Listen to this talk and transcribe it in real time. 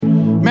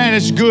Man,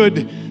 it's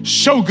good,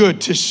 so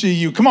good to see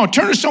you. Come on,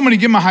 turn to somebody,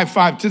 give them a high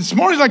five. This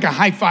morning's like a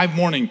high five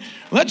morning.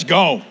 Let's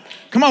go.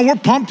 Come on, we're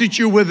pumped that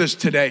you're with us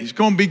today. It's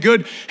going to be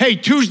good. Hey,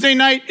 Tuesday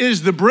night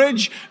is The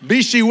Bridge,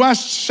 BC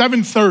West,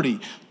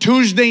 7:30.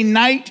 Tuesday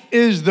night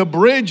is The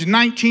Bridge,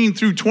 19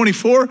 through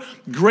 24.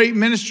 Great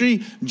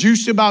ministry,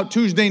 just about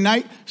Tuesday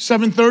night,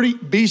 7:30,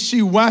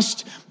 BC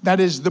West. That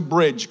is The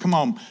Bridge. Come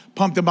on,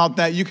 pumped about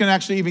that. You can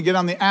actually even get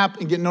on the app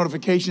and get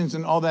notifications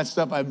and all that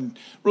stuff. I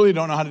really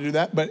don't know how to do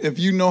that, but if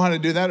you know how to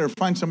do that or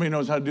find somebody who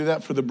knows how to do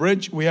that for The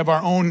Bridge, we have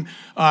our own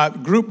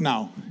group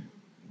now.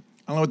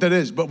 I don't know what that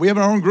is, but we have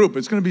our own group.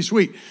 It's going to be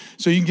sweet.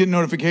 So you can get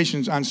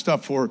notifications on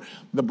stuff for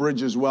The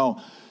Bridge as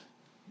well.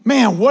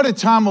 Man, what a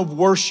time of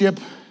worship.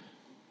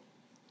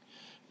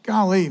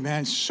 Golly,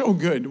 man, so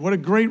good. What a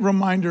great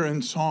reminder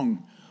and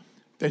song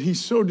that he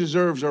so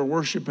deserves our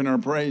worship and our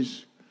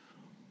praise.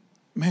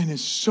 Man,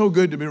 it's so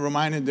good to be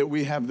reminded that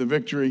we have the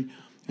victory.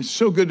 It's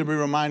so good to be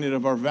reminded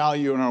of our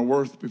value and our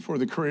worth before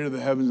the creator of the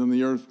heavens and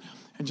the earth.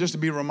 And just to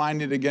be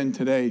reminded again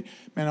today,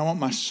 man, I want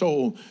my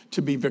soul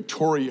to be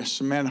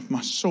victorious. Man, if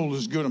my soul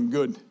is good, I'm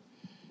good.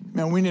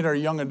 Man, we need our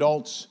young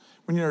adults,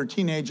 we need our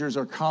teenagers,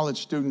 our college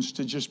students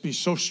to just be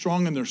so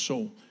strong in their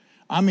soul.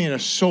 I mean, a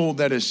soul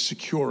that is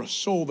secure, a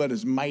soul that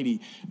is mighty,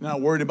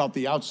 not worried about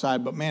the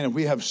outside. But man, if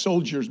we have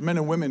soldiers, men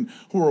and women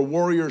who are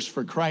warriors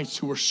for Christ,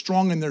 who are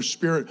strong in their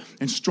spirit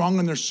and strong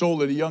in their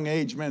soul at a young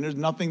age, man, there's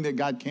nothing that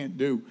God can't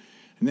do.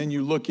 And then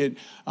you look at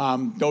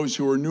those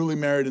who are newly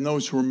married and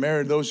those who are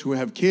married, those who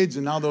have kids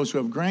and now those who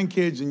have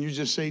grandkids. And you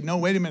just say, no,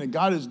 wait a minute.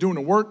 God is doing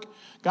the work.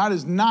 God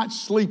is not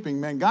sleeping,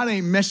 man. God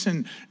ain't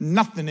missing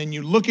nothing. And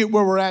you look at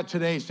where we're at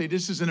today and say,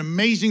 this is an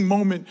amazing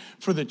moment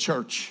for the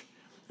church.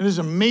 It is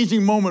an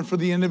amazing moment for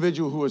the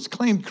individual who has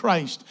claimed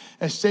Christ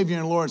as Savior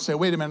and Lord and say,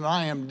 wait a minute,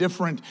 I am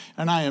different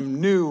and I am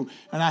new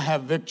and I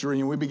have victory.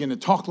 And we begin to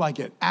talk like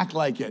it, act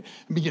like it,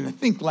 and begin to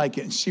think like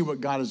it and see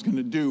what God is going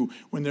to do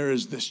when there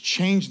is this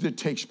change that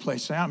takes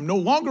place. I'm no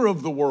longer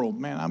of the world,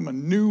 man. I'm a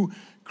new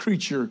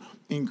creature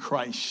in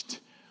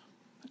Christ.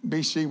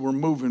 BC, we're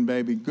moving,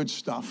 baby. Good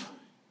stuff.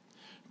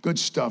 Good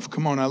stuff.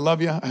 Come on, I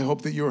love you. I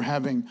hope that you're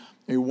having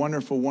a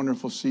wonderful,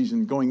 wonderful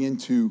season going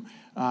into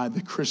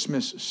the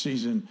Christmas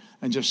season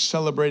and just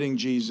celebrating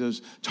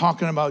Jesus,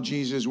 talking about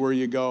Jesus where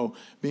you go,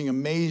 being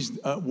amazed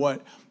at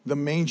what the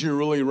manger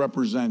really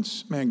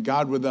represents. Man,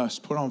 God with us,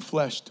 put on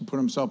flesh to put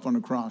himself on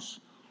the cross.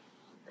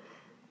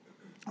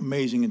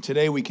 Amazing. And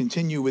today we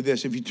continue with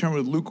this. If you turn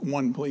with Luke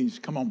 1, please.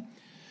 Come on.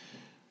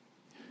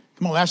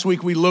 Come on, last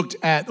week we looked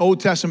at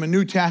Old Testament,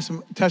 New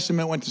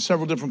Testament, went to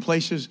several different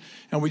places,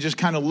 and we just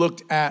kind of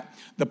looked at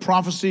the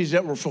prophecies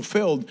that were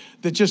fulfilled.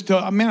 That just,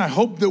 man, I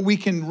hope that we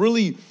can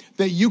really,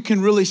 that you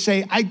can really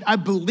say, I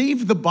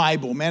believe the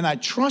Bible, man. I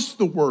trust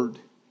the word.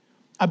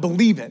 I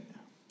believe it.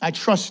 I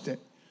trust it.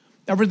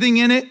 Everything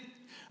in it,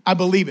 I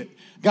believe it.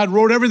 God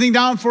wrote everything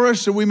down for us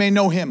so we may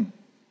know him.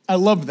 I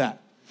love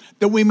that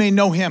we may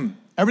know him.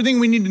 Everything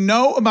we need to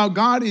know about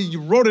God, you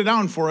wrote it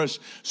down for us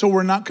so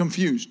we're not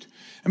confused.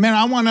 And man,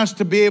 I want us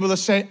to be able to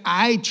say,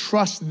 I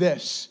trust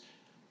this.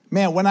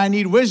 Man, when I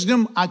need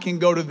wisdom, I can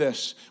go to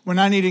this. When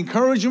I need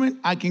encouragement,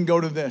 I can go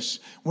to this.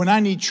 When I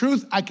need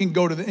truth, I can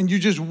go to this. And you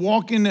just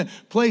walk in a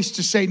place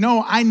to say,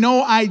 no, I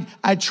know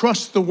I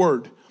trust the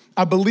word.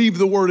 I believe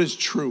the word is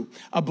true.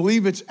 I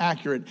believe it's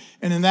accurate.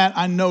 And in that,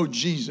 I know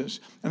Jesus.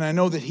 And I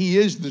know that he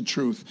is the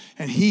truth.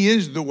 And he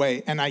is the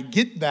way. And I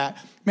get that.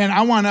 Man,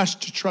 I want us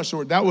to trust the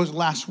word. That was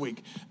last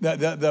week.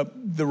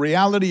 The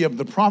reality of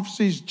the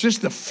prophecies,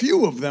 just a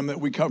few of them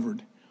that we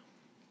covered,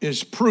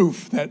 is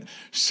proof that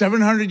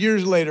 700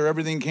 years later,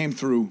 everything came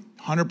through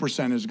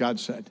 100% as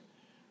God said.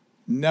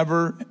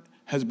 Never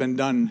has been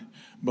done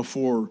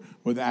before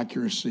with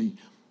accuracy.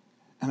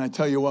 And I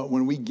tell you what,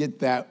 when we get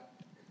that,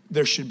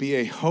 there should be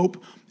a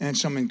hope and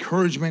some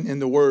encouragement in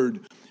the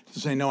word to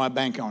say, no, I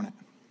bank on it.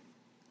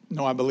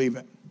 No, I believe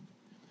it.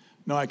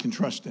 No, I can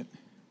trust it.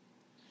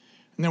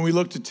 And then we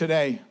looked at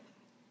today,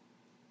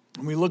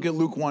 and we look at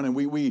Luke 1, and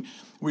we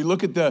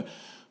look at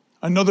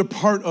another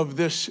part of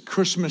this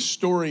Christmas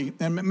story.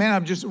 And man,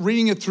 I'm just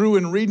reading it through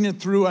and reading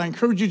it through. I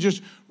encourage you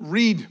just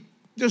read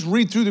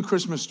through the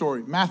Christmas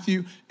story,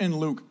 Matthew and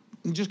Luke.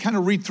 And just kind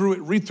of read through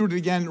it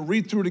again,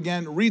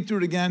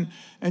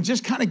 and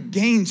just kind of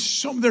gain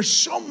there's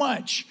so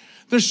much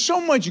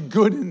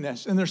good in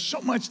this. And there's so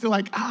much to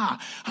like, I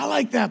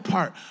like that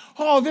part.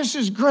 Oh, this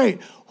is great.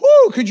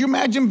 Whoo, could you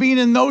imagine being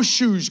in those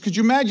shoes? Could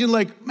you imagine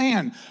like,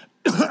 man,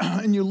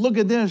 and you look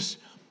at this,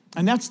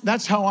 and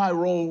that's how I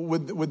roll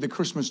with the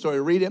Christmas story. I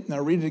read it, and I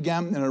read it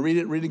again, and I read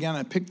it again.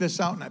 I pick this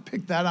out, and I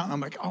pick that out, and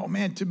I'm like, oh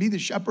man, to be the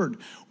shepherd,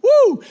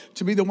 woo,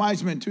 to be the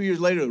wise man 2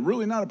 years later,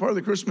 really not a part of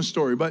the Christmas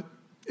story, but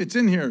It's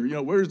in here.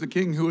 Where's the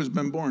king who has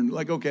been born?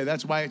 Like, okay,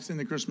 that's why it's in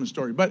the Christmas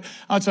story. But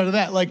outside of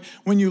that, like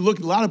when you look,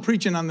 a lot of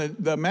preaching on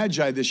the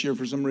Magi this year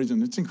for some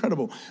reason. It's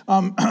incredible.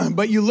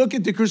 But you look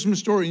at the Christmas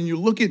story and you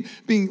look at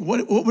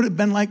what would it have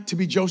been like to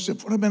be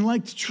Joseph? What would it have been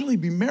like to truly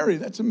be Mary?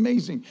 That's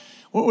amazing.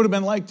 What would it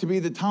have been like to be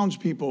the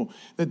townspeople,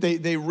 that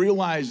they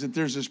realize that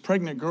there's this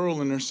pregnant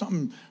girl and there's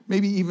something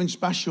maybe even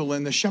special,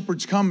 and the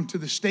shepherds come to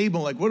the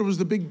stable. Like, what was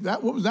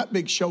that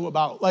big show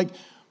about? Like,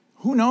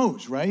 who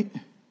knows, right?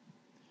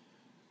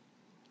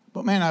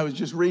 But man, I was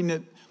just reading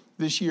it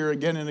this year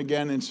again and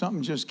again, and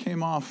something just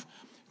came off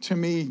to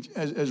me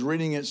as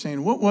reading it,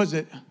 saying, what was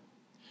it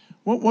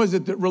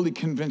that really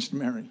convinced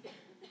Mary?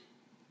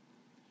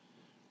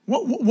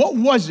 What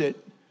was it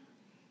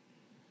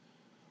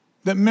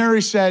that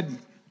Mary said,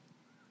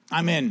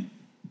 I'm in?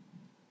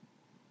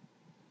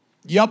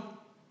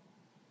 Yup.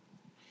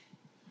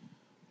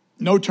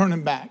 No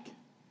turning back.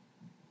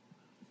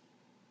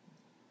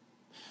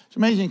 It's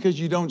amazing because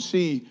you don't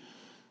see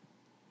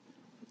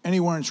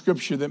anywhere in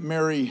Scripture that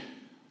Mary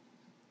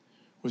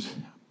was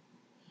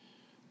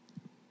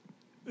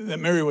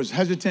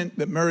hesitant,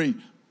 that Mary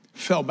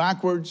fell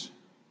backwards,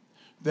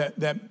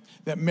 that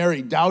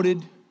Mary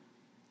doubted.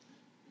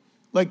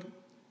 Like,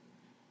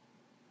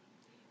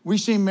 we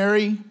see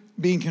Mary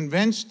being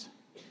convinced.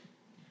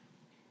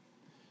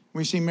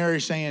 We see Mary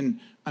saying,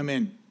 I'm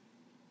in.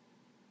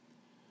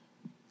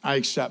 I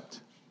accept.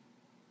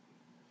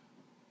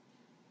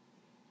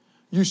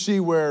 You see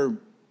where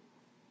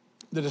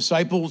the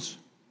disciples,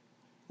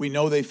 we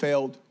know they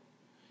failed.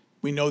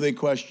 We know they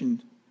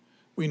questioned.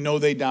 We know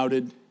they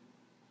doubted.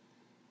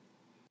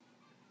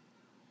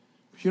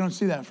 But you don't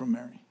see that from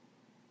Mary.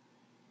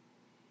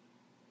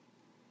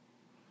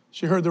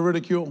 She heard the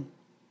ridicule.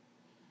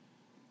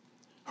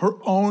 Her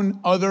own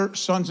other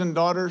sons and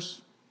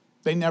daughters,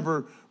 they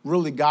never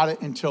really got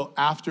it until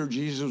after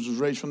Jesus was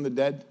raised from the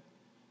dead.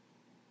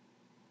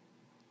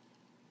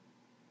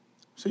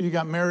 So you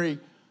got Mary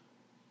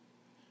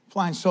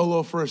flying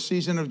solo for a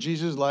season of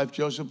Jesus' life.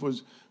 Joseph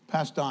was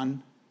passed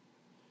on.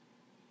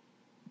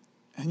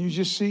 And you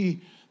just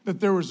see that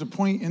there was a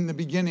point in the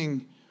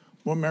beginning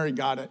where Mary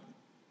got it.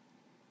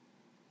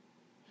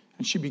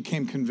 And she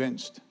became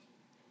convinced.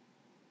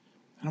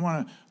 And I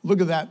want to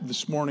look at that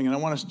this morning, and I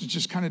want us to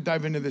just kind of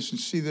dive into this and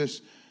see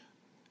this,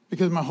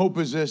 because my hope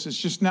is this: it's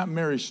just not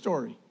Mary's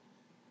story.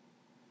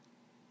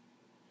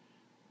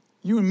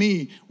 You and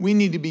me, we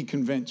need to be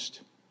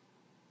convinced.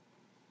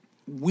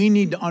 We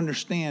need to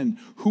understand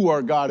who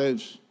our God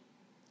is.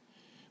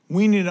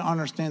 We need to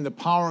understand the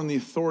power and the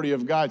authority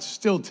of God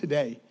still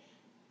today.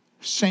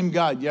 Same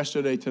God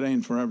yesterday, today,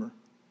 and forever.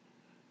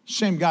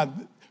 Same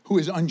God who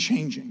is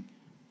unchanging.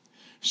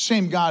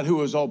 Same God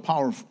who is all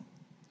powerful.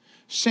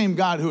 Same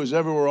God who is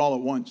everywhere all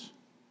at once.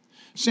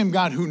 Same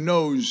God who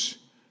knows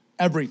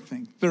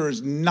everything. There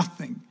is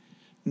nothing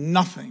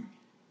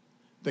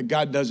that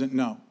God doesn't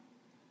know.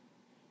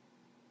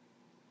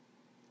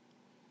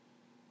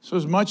 So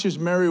as much as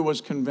Mary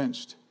was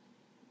convinced,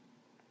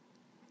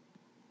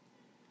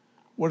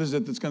 what is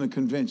it that's going to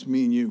convince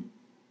me and you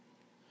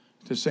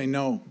to say,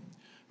 no,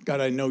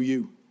 God, I know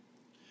you,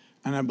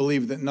 and I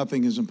believe that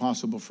nothing is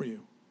impossible for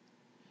you?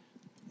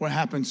 What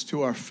happens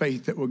to our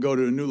faith that will go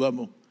to a new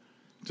level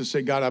to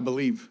say, God, I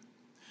believe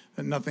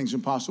that nothing's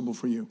impossible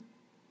for you?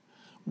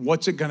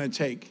 What's it going to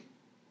take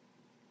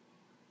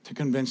to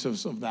convince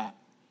us of that?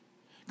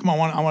 Come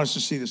on, I want us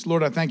to see this.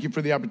 Lord, I thank you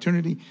for the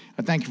opportunity.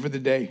 I thank you for the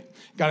day.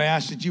 God, I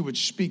ask that you would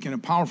speak in a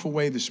powerful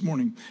way this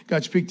morning.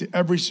 God, speak to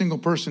every single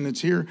person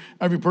that's here,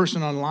 every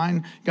person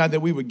online. God, that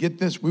we would get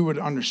this, we would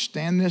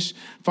understand this.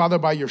 Father,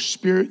 by your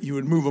Spirit, you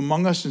would move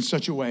among us in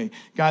such a way,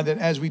 God, that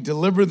as we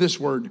deliver this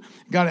word,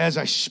 God, as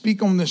I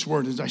speak on this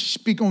word, as I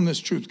speak on this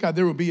truth, God,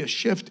 there will be a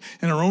shift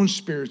in our own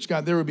spirits.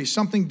 God, there will be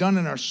something done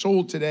in our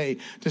soul today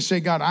to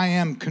say, God, I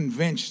am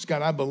convinced.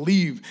 God, I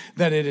believe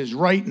that it is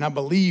right, and I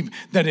believe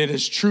that it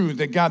is true,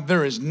 that God,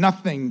 there is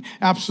nothing,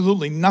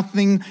 absolutely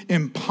nothing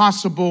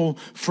impossible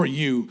for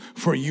you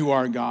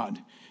are God.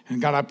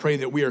 And God, I pray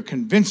that we are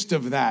convinced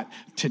of that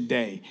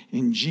today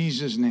in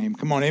Jesus' name.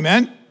 Come on,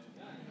 amen?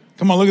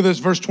 Come on, look at this,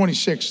 verse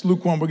 26,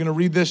 Luke 1. We're going to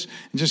read this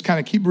and just kind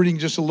of keep reading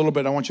just a little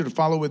bit. I want you to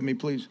follow with me,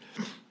 please.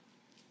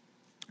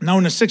 Now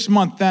in the 6th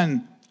month,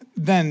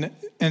 then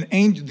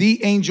the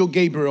angel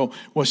Gabriel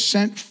was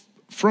sent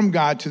from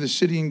God to the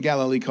city in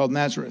Galilee called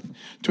Nazareth,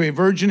 to a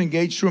virgin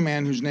engaged to a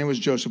man whose name was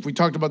Joseph. We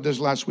talked about this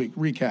last week.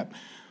 Recap.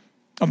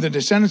 Of the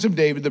descendants of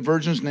David, the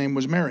virgin's name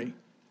was Mary.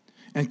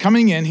 And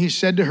coming in, he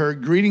said to her,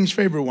 "Greetings,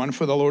 favored one,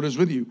 for the Lord is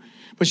with you."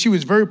 But she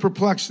was very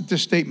perplexed at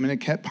this statement and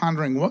kept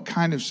pondering what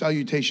kind of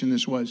salutation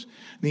this was.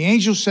 The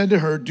angel said to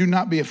her, "Do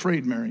not be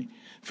afraid, Mary,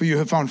 for you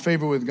have found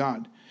favor with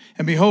God.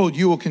 And behold,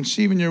 you will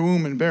conceive in your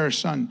womb and bear a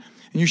son,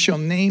 and you shall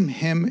name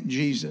him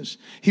Jesus.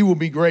 He will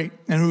be great,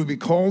 and he will be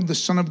called the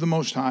Son of the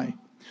Most High.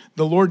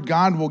 The Lord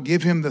God will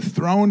give him the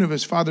throne of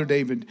his father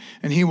David,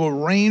 and he will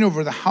reign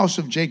over the house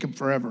of Jacob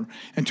forever.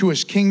 And to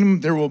his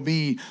kingdom there will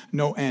be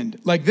no end.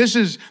 Like this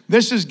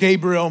is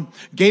Gabriel.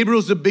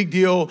 Gabriel's a big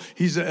deal.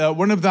 He's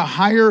one of the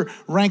higher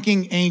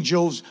ranking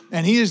angels,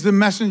 and he is the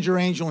messenger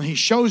angel. And he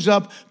shows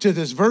up to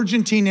this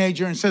virgin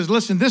teenager and says,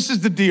 listen, this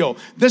is the deal.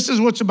 This is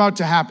what's about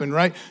to happen,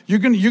 right? You're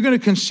gonna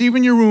conceive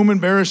in your womb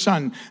and bear a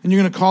son, and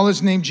you're gonna call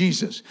his name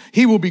Jesus.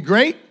 He will be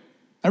great.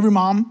 Every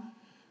mom,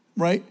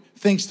 right,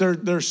 thinks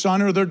their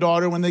son or their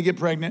daughter, when they get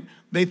pregnant,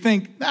 they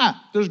think,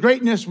 there's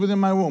greatness within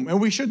my womb. And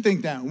we should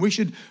think that. We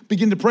should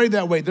begin to pray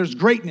that way. There's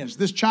greatness.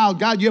 This child,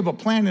 God, you have a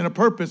plan and a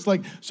purpose.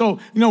 So,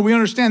 we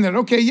understand that.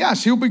 Okay,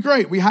 yes, he'll be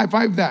great. We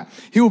high-five that.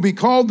 He will be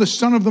called the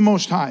Son of the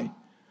Most High.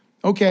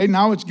 Okay,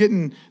 now it's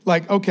getting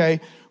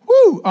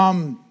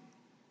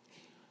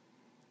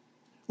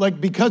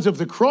because of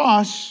the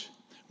cross,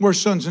 we're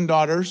sons and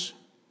daughters.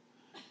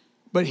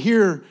 But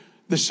here,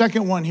 the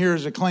second one here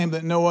is a claim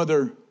that no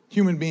other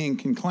human being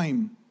can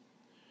claim,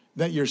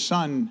 that your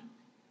son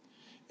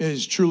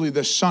is truly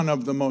the Son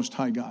of the Most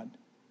High God.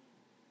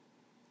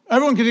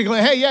 Everyone can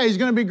declare, hey, yeah, he's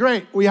going to be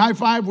great. We high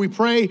five, we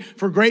pray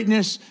for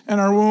greatness in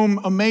our womb,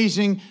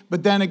 amazing.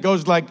 But then it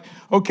goes like,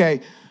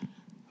 okay,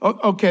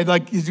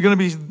 like he's going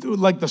to be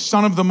like the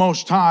Son of the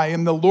Most High,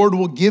 and the Lord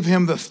will give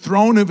him the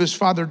throne of his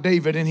father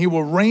David, and he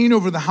will reign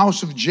over the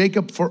house of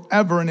Jacob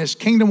forever, and his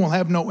kingdom will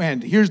have no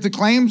end. Here's the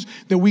claims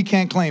that we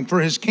can't claim. For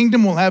his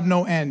kingdom will have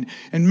no end.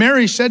 And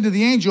Mary said to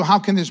the angel, how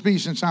can this be,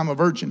 since I'm a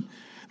virgin?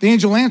 The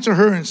angel answered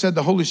her and said,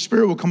 the Holy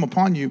Spirit will come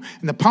upon you,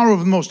 and the power of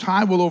the Most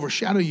High will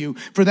overshadow you.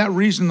 For that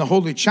reason, the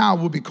Holy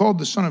Child will be called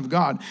the Son of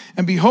God.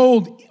 And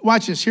behold,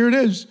 watch this, here it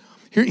is.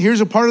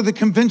 Here's a part of the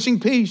convincing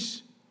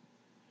piece.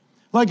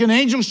 Like an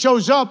angel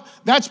shows up,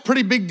 that's a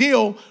pretty big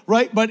deal,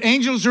 right? But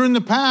angels are in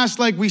the past,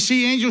 like we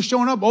see angels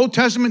showing up, Old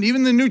Testament,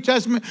 even the New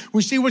Testament,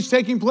 we see what's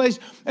taking place.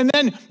 And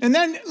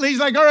then he's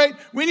like, all right,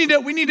 we need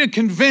to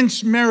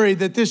convince Mary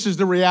that this is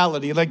the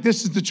reality, like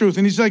this is the truth.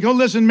 And he's like, oh,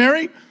 listen,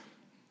 Mary,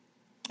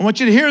 I want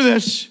you to hear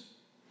this.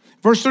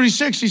 Verse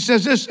 36, he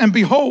says this, and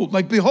behold,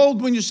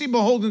 when you see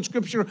behold in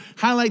scripture,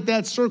 highlight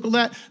that, circle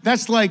that.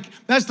 That's like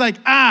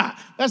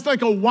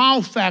a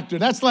wow factor.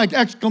 That's like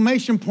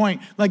exclamation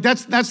point. Like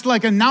that's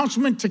like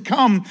announcement to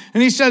come.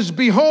 And he says,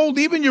 behold,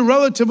 even your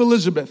relative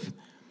Elizabeth,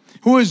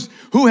 who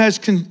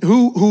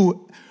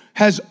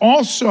has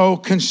also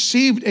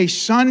conceived a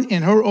son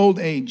in her old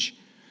age.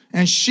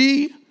 And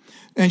she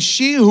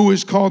who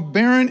is called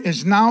barren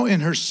is now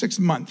in her 6th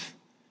month.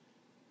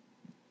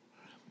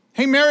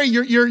 Hey, Mary,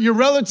 your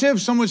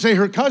relative, some would say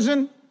her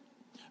cousin,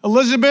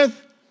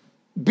 Elizabeth,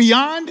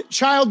 beyond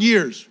child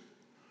years.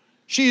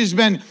 She has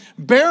been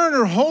barren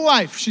her whole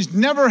life. She's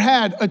never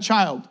had a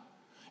child.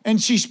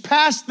 And she's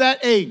past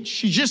that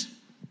age.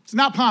 It's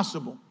not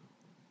possible.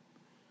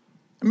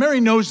 And Mary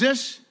knows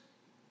this.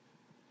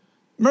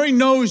 Mary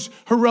knows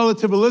her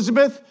relative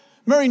Elizabeth.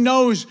 Mary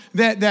knows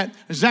that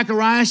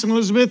Zacharias and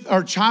Elizabeth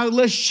are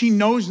childless. She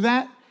knows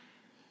that.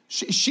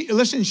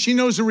 She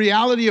knows the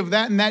reality of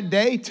that in that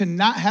day. To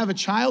not have a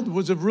child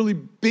was a really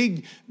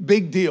big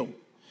deal.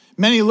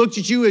 Many looked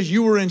at you as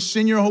you were in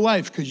sin your whole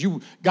life because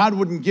God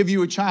wouldn't give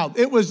you a child.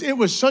 It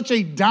was such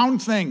a down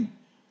thing.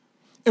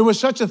 It was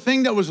such a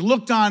thing that was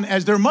looked on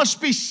as there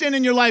must be sin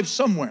in your life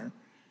somewhere.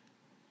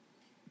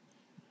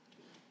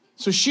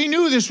 So she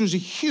knew this was a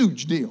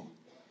huge deal.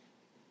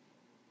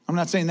 I'm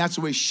not saying that's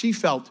the way she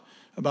felt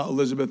about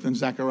Elizabeth and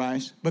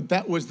Zacharias, but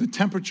that was the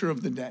temperature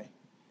of the day.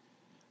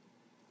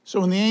 So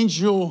when the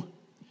angel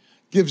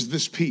gives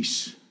this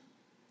peace,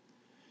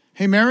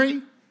 hey,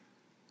 Mary,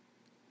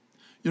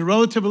 your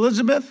relative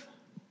Elizabeth,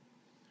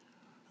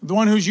 the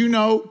one who's we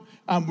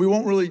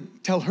won't really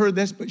tell her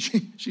this, but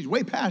she's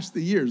way past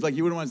the years. Like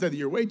you wouldn't want to say that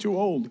you're way too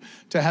old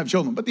to have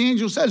children. But the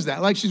angel says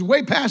that, like she's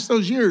way past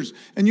those years.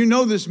 And you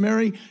know this,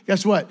 Mary,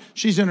 guess what?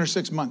 She's in her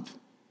 6th month.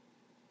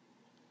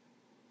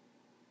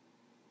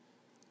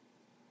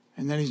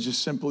 And then he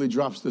just simply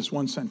drops this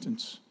one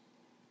sentence.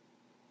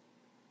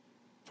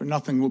 For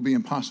nothing will be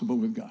impossible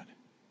with God.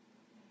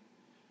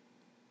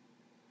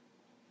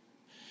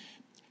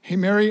 Hey,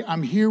 Mary,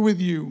 I'm here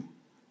with you.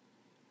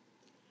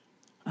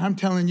 I'm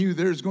telling you,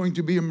 there's going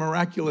to be a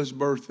miraculous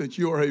birth, that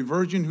you are a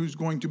virgin who's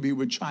going to be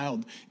with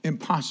child.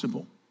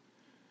 Impossible.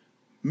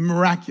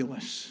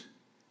 Miraculous.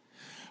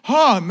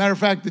 Matter of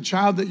fact, the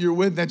child that you're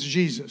with, that's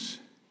Jesus.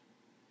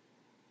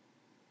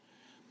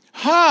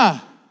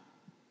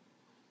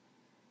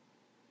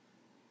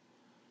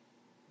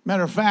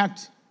 Matter of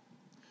fact,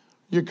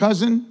 your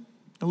cousin,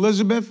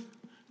 Elizabeth,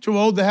 too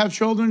old to have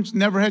children,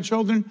 never had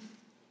children.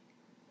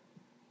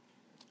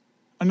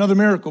 Another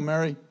miracle,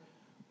 Mary,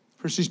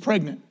 for she's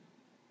pregnant.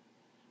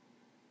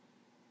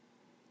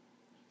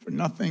 For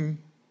nothing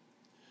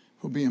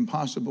will be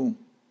impossible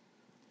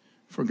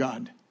for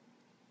God.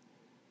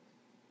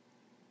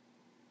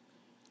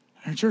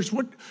 And church,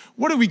 what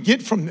do we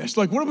get from this?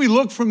 Like, what do we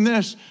look from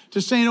this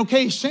to saying,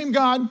 okay, same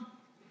God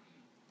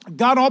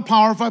all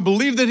powerful. I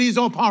believe that he's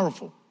all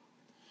powerful.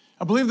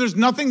 I believe there's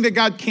nothing that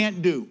God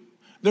can't do.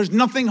 There's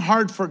nothing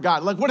hard for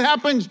God. Like, what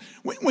happens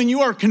when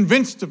you are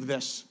convinced of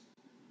this?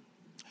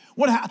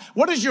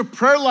 What does your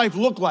prayer life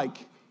look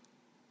like?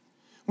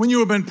 When you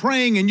have been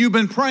praying and you've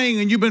been praying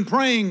and you've been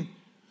praying,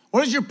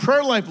 what does your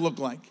prayer life look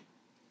like?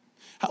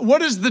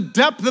 What is the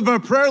depth of our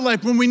prayer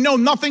life when we know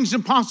nothing's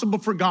impossible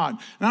for God?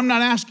 And I'm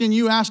not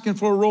asking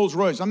for a Rolls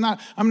Royce. I'm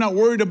not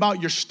worried about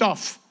your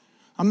stuff.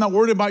 I'm not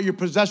worried about your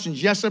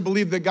possessions. Yes, I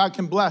believe that God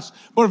can bless.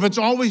 But if it's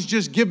always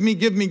just give me,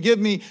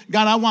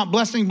 God, I want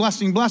blessing,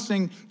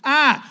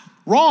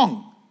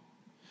 wrong.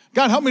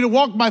 God, help me to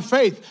walk by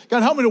faith.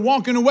 God, help me to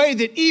walk in a way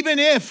that even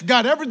if,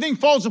 God, everything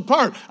falls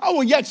apart, I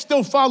will yet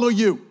still follow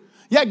you.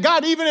 Yet,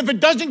 God, even if it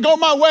doesn't go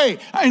my way,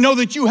 I know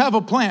that you have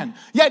a plan.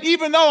 Yet,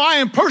 even though I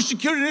am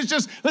persecuted, it's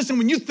just, listen,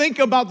 when you think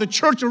about the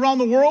church around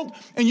the world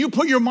and you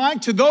put your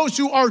mind to those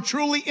who are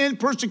truly in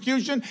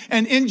persecution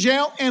and in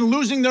jail and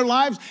losing their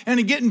lives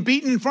and getting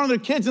beaten in front of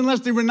their kids unless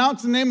they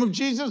renounce the name of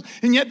Jesus,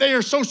 and yet they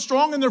are so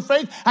strong in their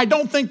faith, I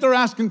don't think they're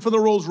asking for the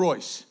Rolls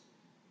Royce.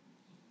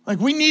 Like,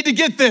 we need to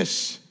get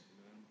this.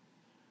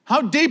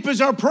 How deep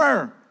is our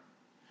prayer?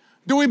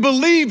 Do we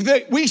believe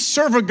that we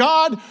serve a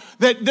God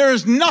that there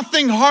is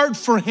nothing hard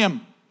for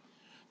him?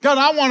 God,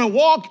 I want to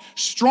walk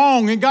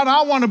strong, and God,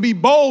 I want to be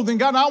bold, and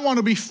God, I want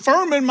to be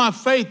firm in my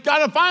faith.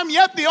 God, if I'm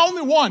yet the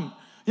only one,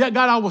 yet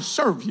God, I will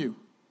serve you.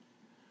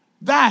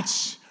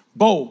 That's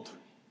bold.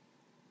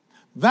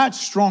 That's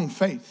strong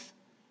faith.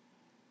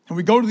 And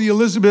we go to the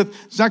Elizabeth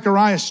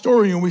Zechariah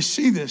story and we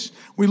see this.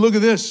 We look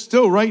at this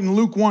still right in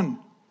Luke 1.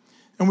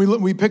 And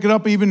we pick it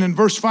up even in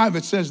verse 5.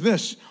 It says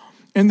this: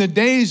 in the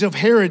days of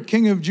Herod,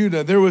 king of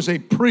Judah, there was a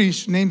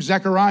priest named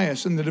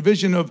Zacharias in the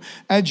division of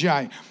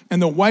Abijah,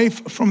 and the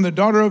wife from the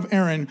daughter of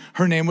Aaron,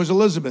 her name was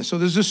Elizabeth. So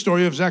there's a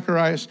story of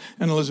Zacharias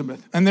and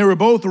Elizabeth. And they were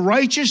both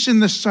righteous in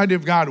the sight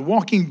of God,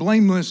 walking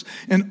blameless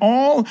in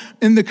all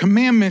in the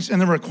commandments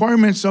and the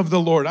requirements of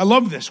the Lord. I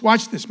love this.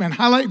 Watch this, man.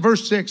 Highlight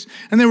verse 6.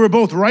 And they were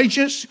both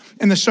righteous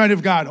in the sight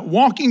of God,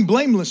 walking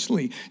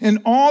blamelessly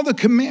in all the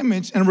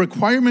commandments and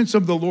requirements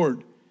of the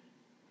Lord.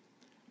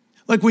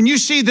 Like when you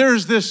see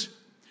there's this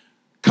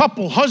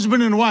couple,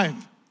 husband and wife,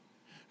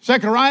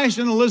 Zacharias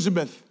and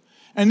Elizabeth,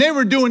 and they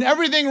were doing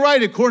everything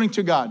right according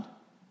to God.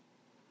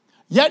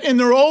 Yet in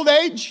their old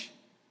age,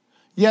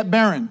 yet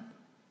barren.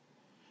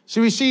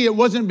 So we see it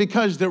wasn't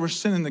because there was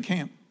sin in the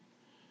camp.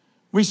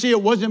 We see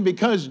it wasn't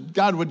because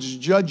God was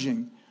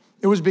judging.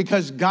 It was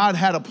because God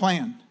had a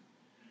plan.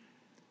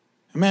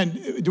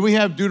 Man, do we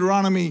have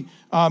Deuteronomy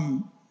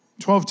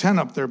 12:10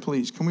 up there,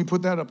 please? Can we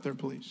put that up there,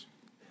 please?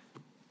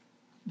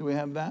 Do we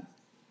have that?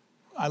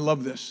 I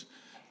love this.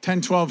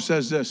 10:12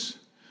 says this.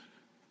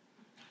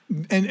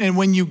 And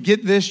when you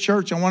get this,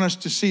 church, I want us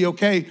to see,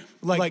 okay,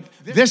 like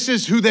this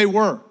is who they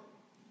were.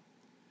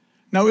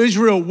 Now,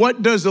 Israel,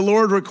 what does the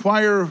Lord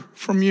require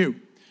from you?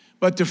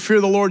 But to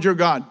fear the Lord your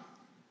God.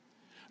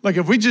 Like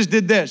if we just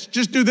did this,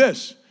 just do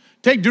this.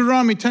 Take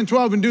Deuteronomy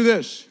 10:12 and do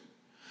this.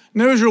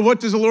 Now, Israel, what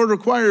does the Lord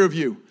require of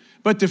you?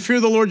 But to fear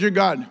the Lord your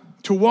God,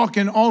 to walk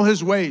in all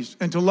his ways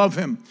and to love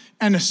him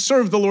and to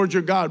serve the Lord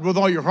your God with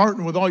all your heart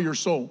and with all your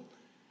soul.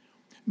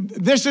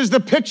 This is the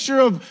picture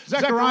of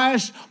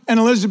Zacharias and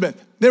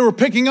Elizabeth. They were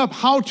picking up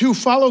how to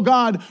follow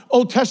God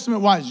Old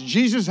Testament wise.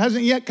 Jesus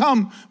hasn't yet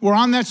come. We're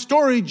on that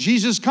story.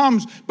 Jesus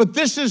comes. But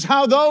this is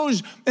how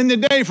those in the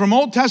day from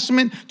Old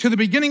Testament to the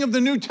beginning of the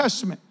New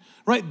Testament,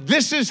 right?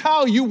 This is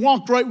how you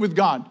walked right with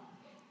God.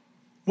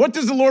 What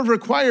does the Lord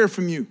require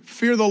from you?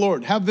 Fear the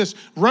Lord. Have this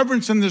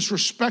reverence and this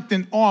respect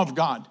and awe of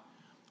God.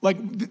 Like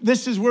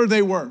this is where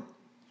they were.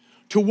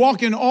 To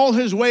walk in all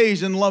his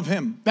ways and love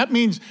him. That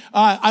means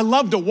I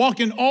love to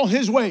walk in all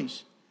his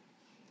ways.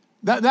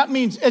 That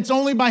means it's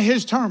only by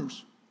his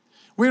terms.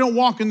 We don't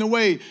walk in the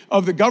way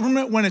of the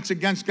government when it's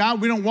against God.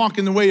 We don't walk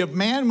in the way of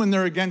man when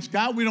they're against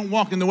God. We don't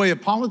walk in the way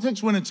of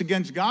politics when it's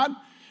against God.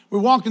 We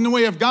walk in the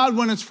way of God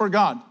when it's for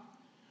God.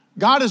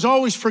 God is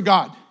always for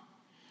God.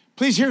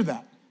 Please hear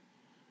that.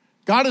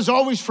 God is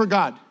always for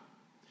God.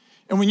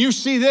 And when you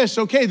see this,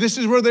 okay, this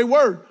is where they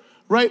were,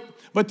 right?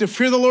 But to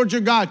fear the Lord your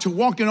God, to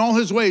walk in all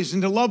his ways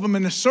and to love him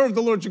and to serve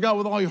the Lord your God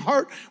with all your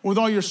heart, with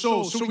all your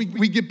soul. So we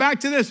get back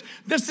to this.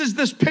 This is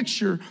this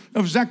picture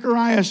of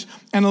Zacharias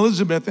and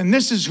Elizabeth, and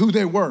this is who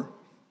they were.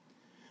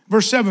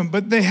 Verse 7,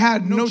 but they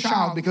had no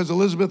child because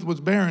Elizabeth was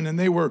barren and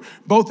they were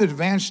both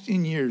advanced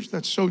in years.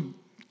 That's so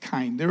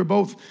kind. They were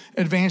both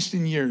advanced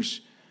in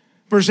years.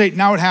 Verse 8,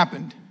 now it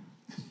happened.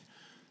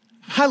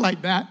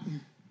 Highlight that.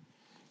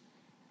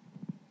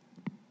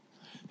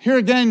 Here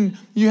again,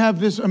 you have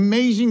this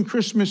amazing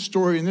Christmas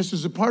story, and this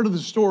is a part of the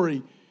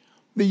story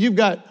that you've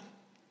got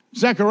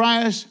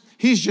Zacharias,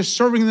 he's just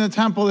serving in the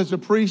temple as a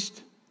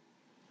priest.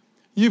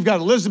 You've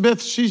got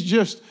Elizabeth, she's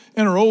just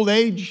in her old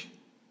age.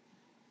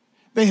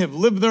 They have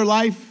lived their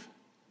life.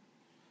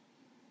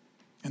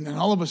 And then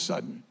all of a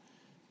sudden,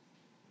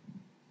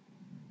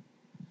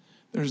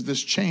 there's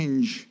this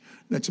change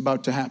that's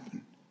about to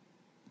happen.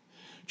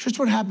 Church,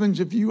 what happens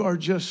if you are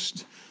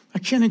just I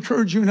can't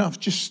encourage you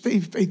enough. Just stay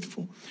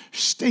faithful.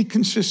 Stay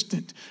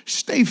consistent.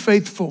 Stay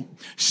faithful.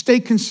 Stay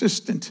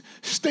consistent.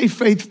 Stay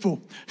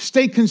faithful.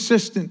 Stay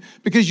consistent.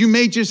 Because you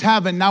may just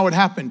have it, now it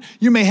happened.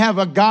 You may have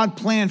a God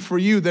plan for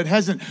you that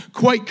hasn't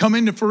quite come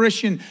into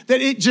fruition,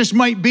 that it just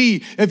might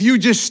be if you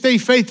just stay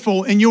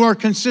faithful and you are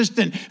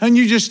consistent, and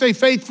you just stay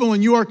faithful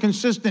and you are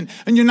consistent,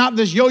 and you're not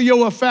this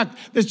yo-yo effect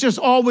that's just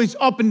always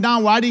up and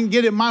down, where I didn't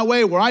get it my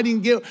way, where I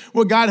didn't get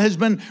what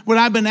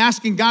I've been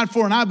asking God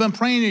for, and I've been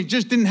praying, and it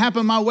just didn't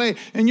happen my way.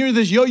 And you're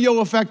this yo-yo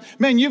effect.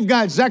 Man, you've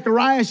got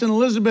Zacharias and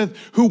Elizabeth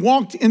who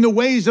walked in the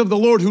ways of the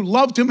Lord, who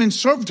loved him and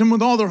served him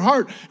with all their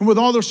heart and with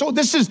all their soul.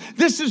 This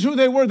is who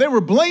they were. They were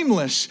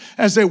blameless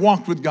as they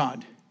walked with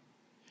God.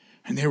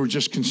 And they were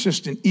just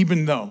consistent,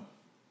 even though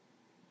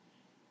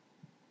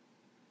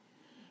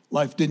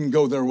life didn't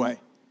go their way.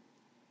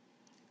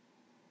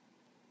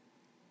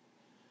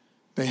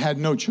 They had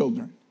no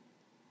children.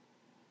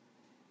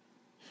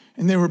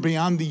 And they were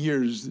beyond the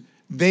years.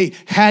 They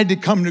had to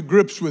come to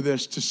grips with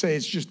this to say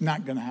it's just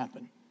not going to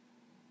happen.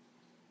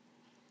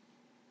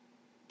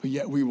 But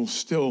yet we will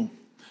still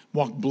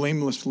walk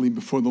blamelessly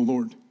before the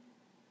Lord.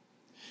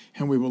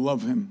 And we will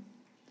love him.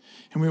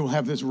 And we will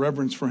have this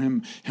reverence for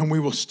him. And we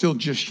will still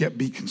just yet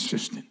be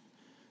consistent.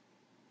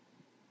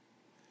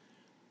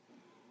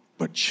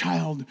 But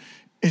child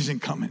isn't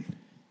coming.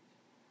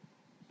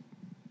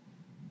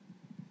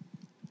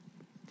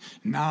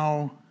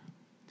 Now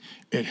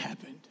it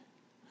happened.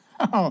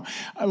 Oh,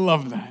 I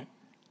love that.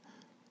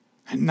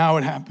 And now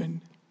it happened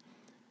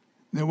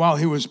that while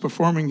he was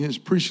performing his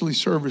priestly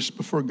service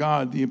before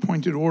God, the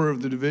appointed order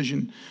of the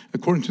division,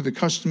 according to the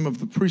custom of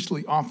the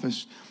priestly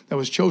office that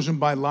was chosen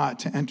by lot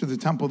to enter the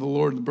temple of the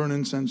Lord to burn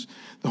incense,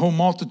 the whole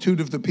multitude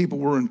of the people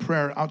were in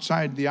prayer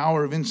outside the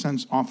hour of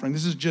incense offering.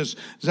 This is just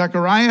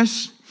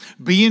Zacharias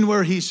being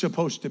where he's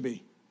supposed to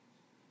be.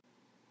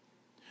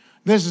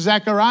 This is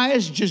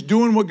Zacharias just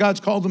doing what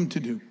God's called him to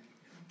do.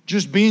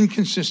 Just being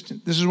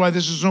consistent. This is why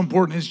this is so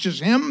important. It's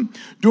just him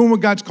doing what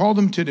God's called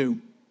him to do.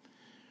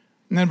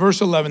 And then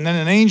verse 11, then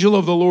an angel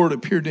of the Lord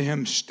appeared to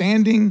him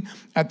standing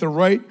at the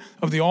right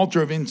of the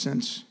altar of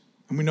incense.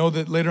 And we know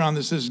that later on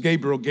this is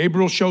Gabriel.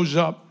 Gabriel shows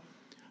up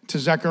to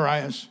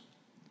Zacharias.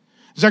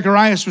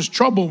 Zacharias was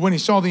troubled when he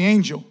saw the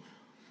angel,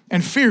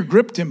 and fear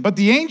gripped him. But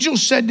the angel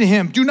said to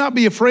him, do not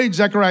be afraid,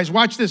 Zacharias.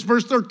 Watch this.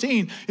 Verse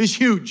 13 is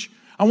huge.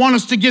 I want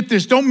us to get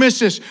this. Don't miss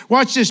this.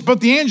 Watch this.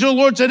 But the angel of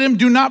the Lord said to him,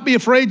 do not be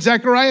afraid,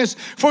 Zacharias,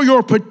 for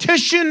your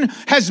petition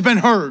has been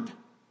heard.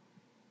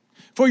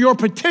 For your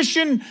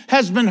petition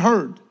has been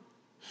heard.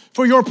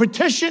 For your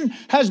petition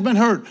has been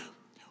heard.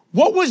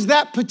 What was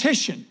that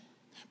petition?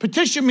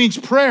 Petition means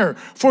prayer.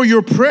 For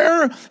your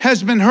prayer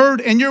has been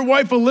heard, and your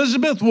wife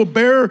Elizabeth will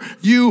bear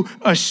you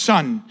a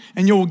son,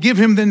 and you will give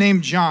him the name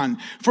John.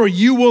 For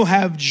you will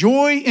have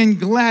joy and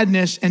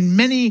gladness, and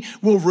many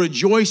will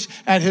rejoice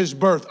at his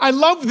birth. I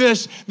love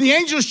this. The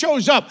angel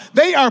shows up.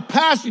 They are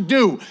past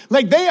due.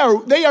 Like they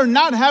are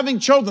not having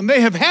children.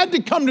 They have had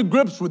to come to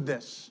grips with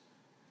this.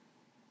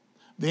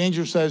 The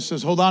angel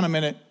says, hold on a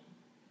minute.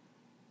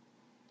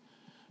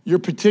 Your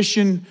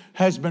petition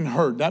has been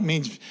heard. That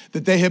means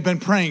that they have been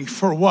praying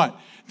for what?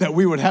 That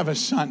we would have a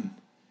son.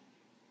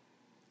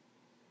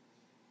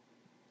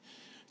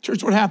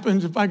 Church, what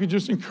happens if I could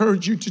just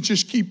encourage you to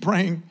just keep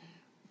praying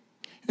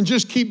and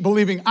just keep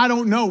believing? I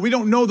don't know. We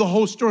don't know the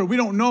whole story. We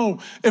don't know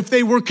if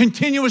they were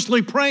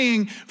continuously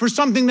praying for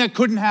something that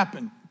couldn't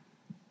happen.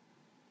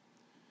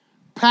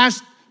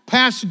 Past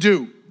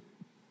due.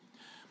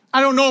 I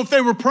don't know if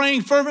they were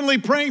praying fervently.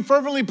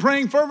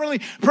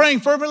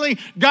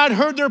 God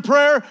heard their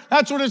prayer.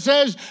 That's what it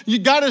says.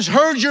 God has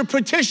heard your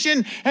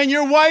petition, and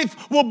your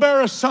wife will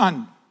bear a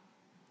son.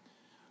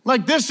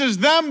 Like this is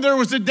them. There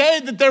was a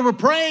day that they were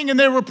praying and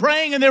they were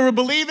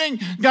believing.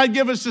 God,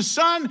 give us a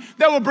son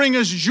that will bring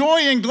us joy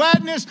and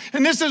gladness.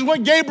 And this is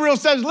what Gabriel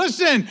says.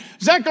 Listen,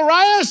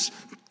 Zacharias,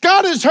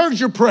 God has heard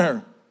your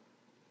prayer.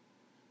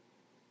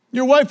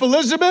 Your wife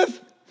Elizabeth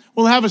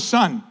will have a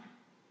son.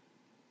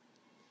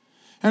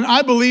 And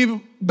I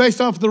believe, based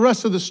off the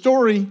rest of the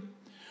story,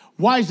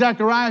 why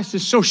Zacharias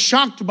is so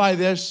shocked by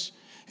this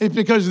is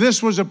because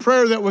this was a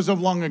prayer that was of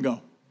long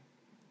ago.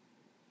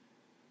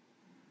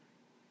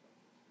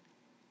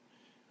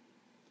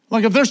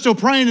 Like if they're still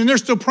praying and they're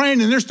still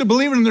praying and they're still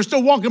believing and they're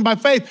still walking by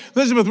faith,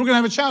 Elizabeth, we're going to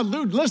have a child.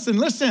 Dude,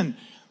 listen.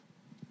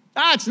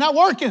 It's not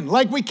working.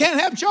 Like we can't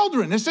have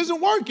children. This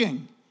isn't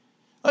working.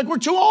 Like we're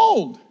too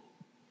old.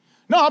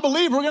 No, I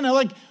believe we're going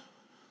to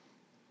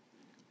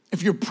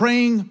if you're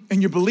praying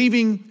and you're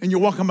believing and you're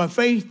walking by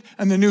faith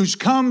and the news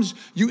comes,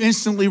 you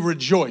instantly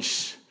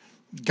rejoice.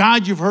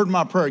 God, you've heard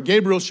my prayer.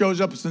 Gabriel shows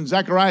up and says,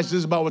 Zacharias, this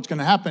is about what's going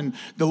to happen.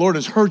 The Lord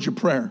has heard your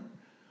prayer.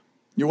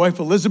 Your wife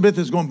Elizabeth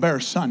is going to bear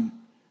a son.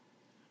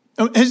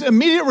 His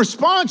immediate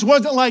response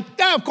wasn't like,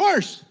 yeah, of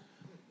course.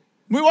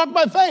 We walked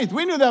by faith.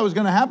 We knew that was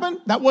going to happen.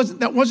 That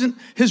wasn't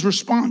his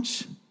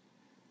response.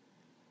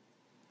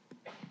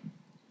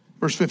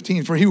 Verse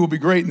 15, for he will be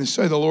great in the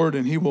sight of the Lord,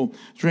 and he will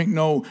drink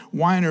no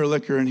wine or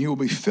liquor, and he will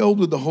be filled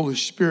with the Holy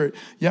Spirit,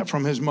 yet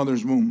from his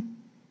mother's womb.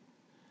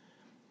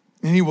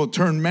 And he will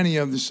turn many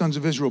of the sons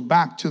of Israel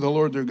back to the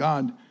Lord their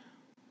God.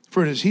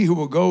 For it is he who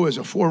will go as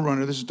a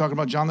forerunner. This is talking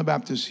about John the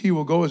Baptist. He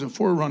will go as a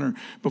forerunner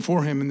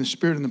before him in the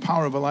spirit and the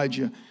power of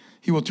Elijah.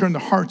 He will turn the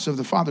hearts of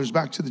the fathers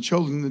back to the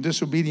children, the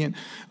disobedient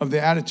of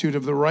the attitude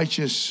of the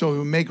righteous, so he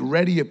will make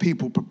ready a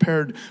people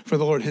prepared for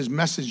the Lord. His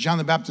message, John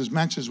the Baptist's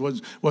message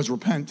was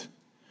repent.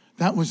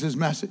 That was his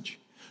message.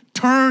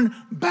 Turn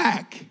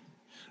back.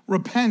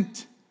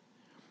 Repent.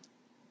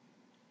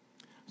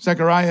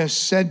 Zechariah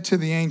said to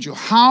the angel,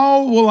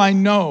 how will I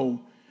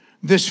know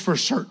this for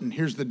certain?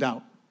 Here's the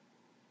doubt.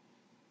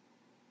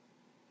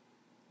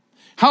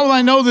 How will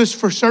I know this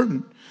for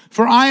certain?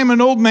 For I am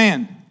an old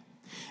man.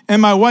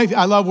 And my wife,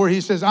 I love where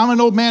he says, I'm an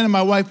old man and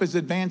my wife is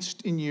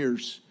advanced in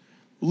years.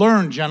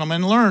 Learn,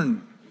 gentlemen,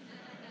 learn.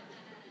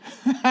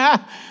 I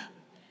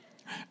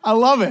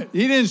love it.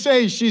 He didn't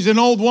say she's an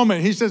old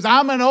woman. He says,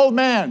 I'm an old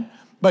man,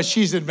 but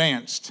she's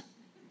advanced.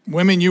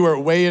 Women, you are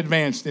way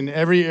advanced in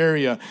every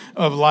area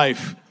of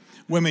life.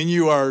 Women,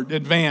 you are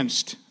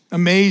advanced.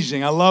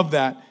 Amazing. I love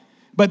that.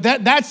 But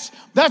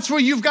that's where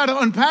you've got to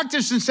unpack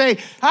this and say,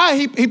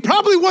 he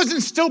probably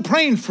wasn't still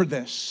praying for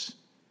this.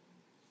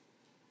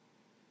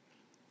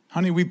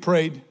 Honey, we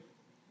prayed.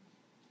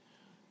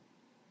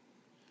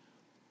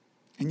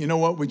 And you know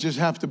what? We just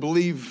have to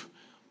believe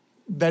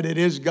that it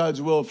is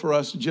God's will for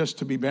us just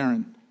to be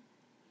barren.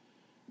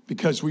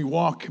 Because we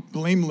walk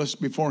blameless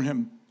before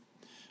him.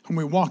 And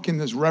we walk in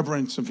this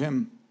reverence of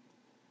him.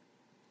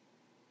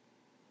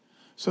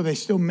 So they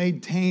still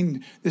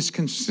maintained this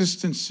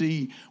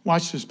consistency.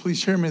 Watch this,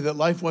 please hear me, that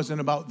life wasn't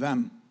about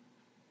them.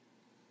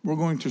 We're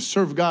going to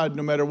serve God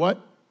no matter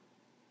what.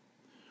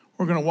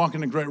 We're going to walk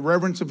in a great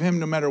reverence of him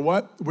no matter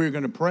what. We're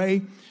going to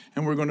pray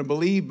and we're going to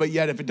believe. But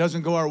yet if it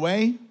doesn't go our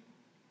way,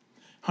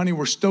 honey,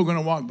 we're still going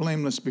to walk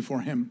blameless before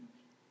him.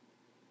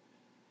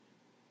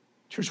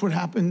 Church, what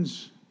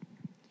happens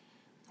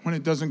when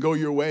it doesn't go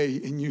your way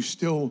and you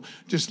still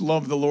just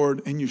love the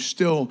Lord and you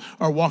still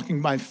are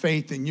walking by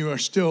faith and you are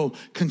still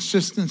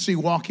consistency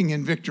walking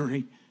in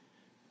victory?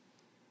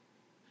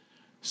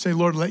 Say,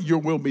 Lord, let your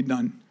will be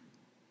done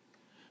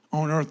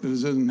on earth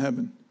as it is in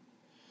heaven.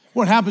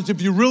 What happens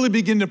if you really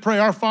begin to pray,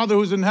 our Father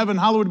who is in heaven,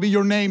 hallowed be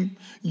your name.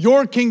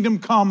 Your kingdom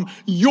come,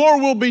 your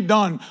will be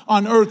done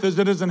on earth as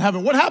it is in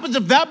heaven. What happens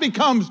if that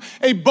becomes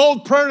a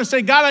bold prayer to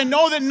say, God, I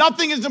know that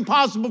nothing is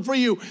impossible for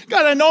you.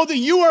 God, I know that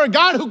you are a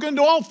God who can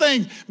do all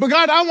things. But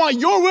God, I want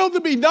your will to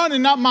be done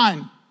and not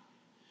mine.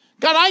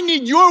 God, I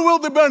need your will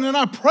to be done and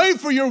I pray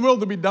for your will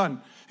to be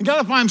done. And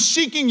God, if I'm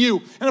seeking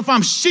you and if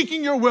I'm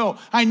seeking your will,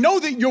 I know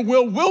that your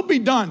will be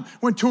done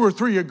when 2 or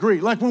 3 agree.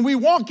 Like when we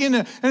walk in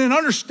an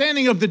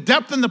understanding of the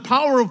depth and the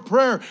power of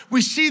prayer,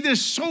 we see this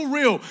so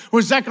real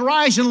with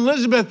Zacharias and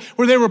Elizabeth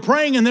where they were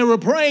praying and they were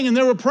praying and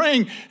they were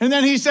praying. And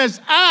then he says,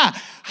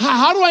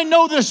 how do I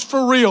know this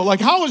for real?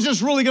 Like, how is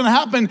this really going to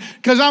happen?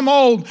 Because I'm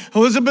old.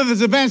 Elizabeth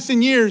is advanced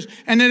in years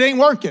and it ain't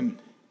working.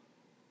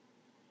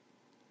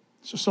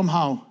 So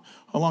somehow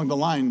along the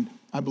line,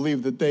 I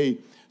believe that they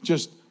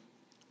just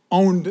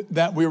owned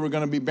that we were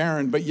going to be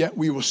barren, but yet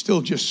we will still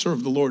just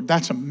serve the Lord.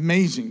 That's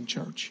amazing,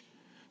 church.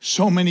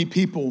 So many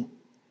people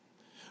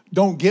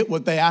don't get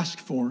what they ask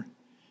for,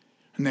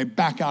 and they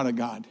back out of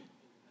God.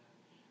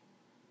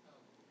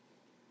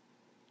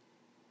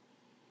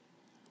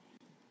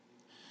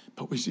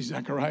 But we see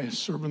Zechariah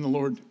serving the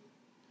Lord,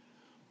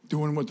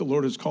 doing what the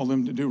Lord has called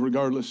him to do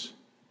regardless.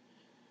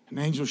 An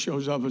angel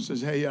shows up and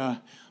says, hey,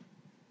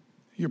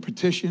 your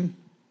petition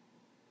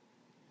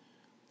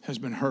has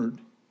been heard.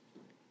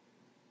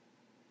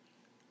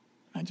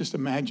 I just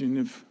imagine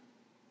if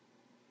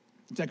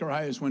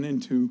Zechariah went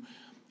into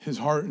his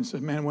heart and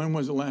said, man, when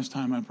was the last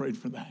time I prayed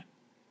for that?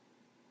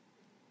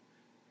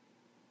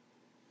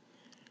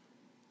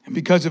 And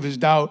because of his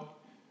doubt,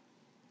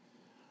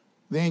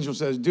 the angel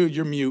says, dude,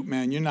 you're mute,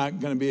 man. You're not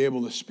going to be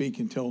able to speak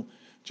until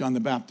John the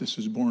Baptist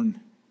is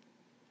born.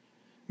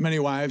 Many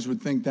wives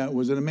would think that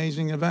was an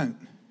amazing event.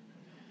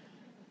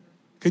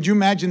 Could you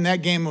imagine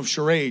that game of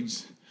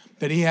charades?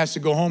 That he has to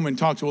go home and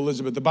talk to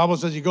Elizabeth. The Bible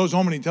says he goes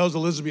home and he tells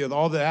Elizabeth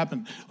all that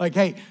happened. Like,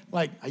 hey,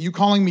 like, are you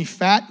calling me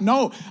fat?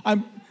 No,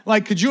 I'm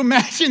like, could you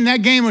imagine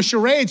that game of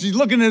charades? He's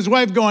looking at his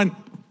wife going,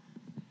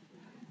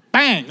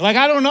 bang. Like,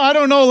 I don't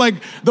know, like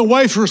the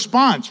wife's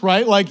response,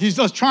 right? Like he's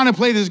just trying to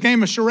play this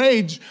game of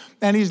charades.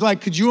 And he's like,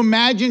 could you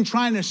imagine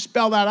trying to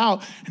spell that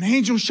out? An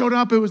angel showed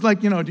up. It was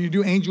like, do you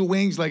do angel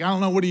wings? Like, I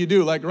don't know, what do you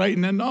do? Like, right?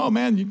 And then, oh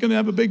man, you're going to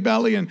have a big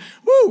belly and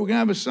woo, we're going to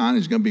have a son.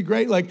 It's going to be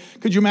great. Like,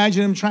 could you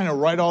imagine him trying to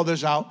write all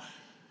this out?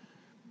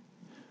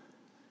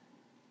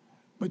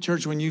 But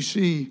church, when you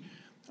see,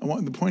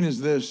 the point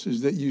is this,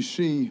 is that you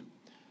see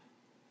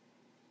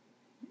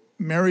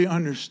Mary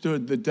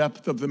understood the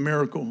depth of the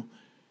miracle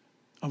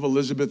of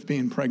Elizabeth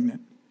being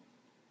pregnant.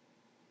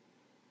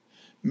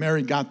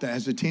 Mary got that.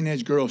 As a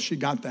teenage girl, she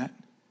got that.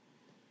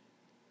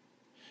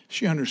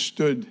 She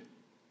understood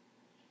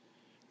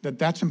that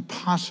that's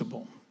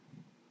impossible.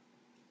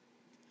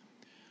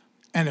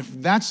 And if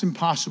that's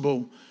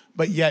impossible,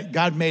 but yet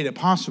God made it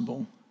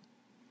possible,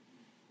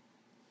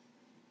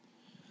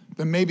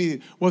 then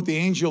maybe what the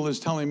angel is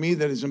telling me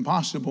that is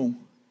impossible,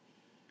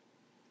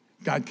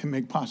 God can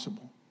make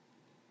possible.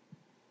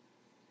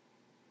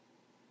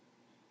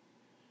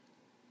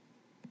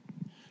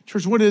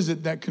 Church, what is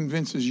it that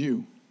convinces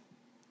you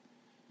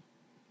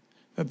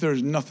that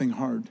there's nothing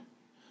hard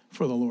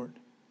for the Lord?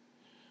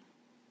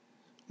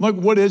 Like,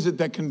 what is it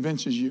that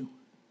convinces you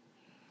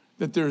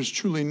that there is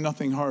truly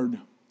nothing hard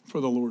for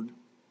the Lord?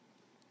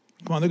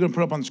 Come on, they're going to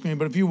put it up on the screen,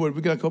 but if you would,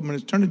 we got a couple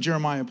minutes. Turn to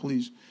Jeremiah,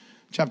 please,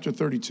 chapter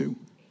 32.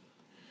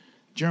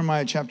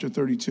 Jeremiah chapter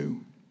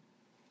 32.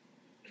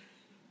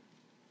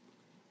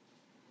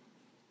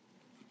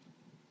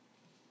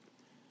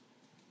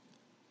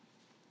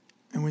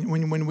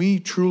 And when we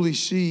truly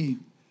see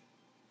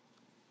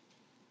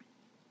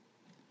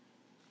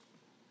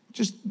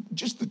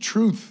just the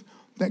truth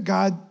that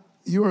God,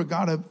 you are a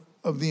God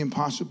of the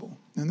impossible,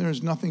 and there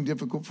is nothing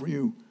difficult for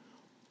you.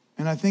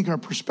 And I think our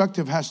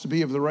perspective has to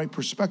be of the right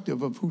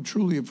perspective of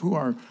who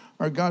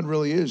our God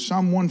really is.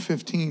 Psalm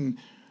 115,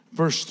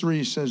 verse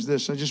 3 says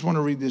this. I just want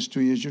to read this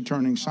to you as you're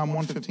turning. Psalm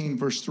 115,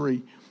 verse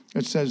 3.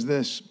 It says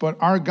this,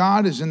 but our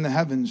God is in the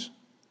heavens,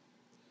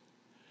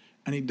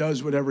 and he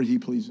does whatever he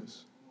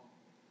pleases.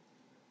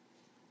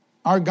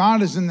 Our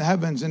God is in the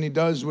heavens, and he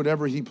does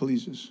whatever he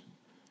pleases.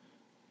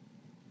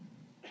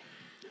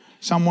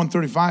 Psalm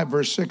 135,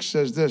 verse 6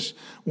 says this,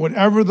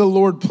 whatever the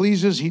Lord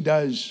pleases, he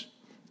does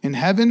in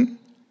heaven,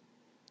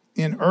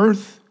 in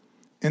earth,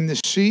 in the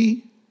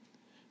sea,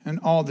 and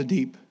all the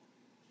deep.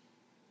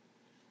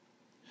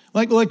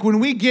 Like when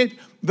we get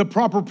the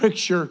proper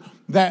picture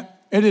that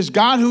it is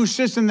God who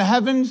sits in the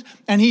heavens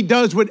and he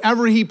does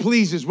whatever he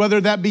pleases,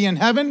 whether that be in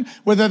heaven,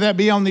 whether that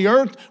be on the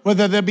earth,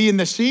 whether that be in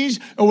the seas,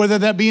 or whether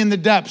that be in the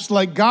depths.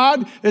 Like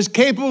God is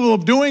capable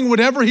of doing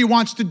whatever he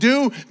wants to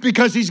do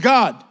because he's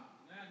God.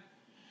 Amen.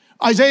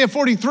 Isaiah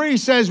 43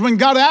 says when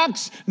God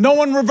acts, no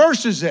one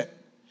reverses it.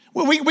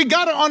 Well, we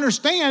got to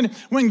understand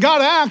when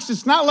God acts,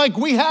 it's not like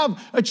we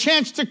have a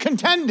chance to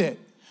contend it.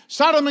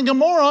 Sodom and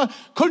Gomorrah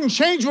couldn't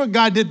change what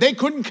God did. They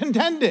couldn't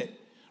contend it.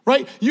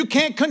 Right? You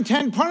can't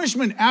contend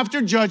punishment.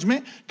 After death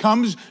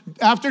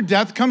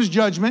comes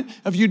judgment.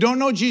 If you don't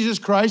know Jesus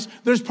Christ,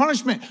 there's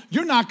punishment.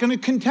 You're not going to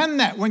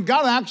contend that. When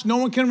God acts, no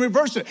one can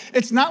reverse it.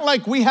 It's not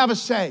like we have a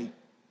say.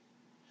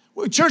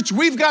 Well, church,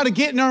 we've got to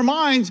get in our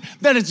minds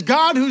that it's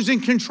God who's in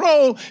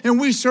control and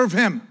we serve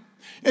him.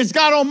 It's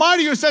God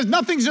Almighty who says,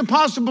 nothing's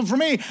impossible for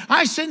me.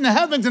 I sit in the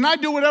heavens and I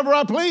do whatever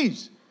I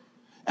please.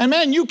 And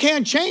man, you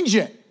can't change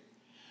it.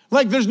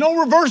 Like there's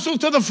no reversal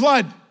to the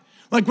flood.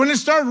 Like when it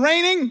started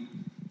raining,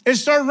 it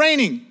started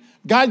raining.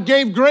 God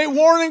gave great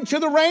warning to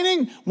the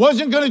raining,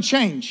 wasn't going to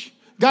change.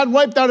 God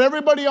wiped out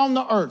everybody on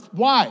the earth.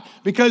 Why?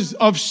 Because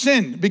of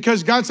sin.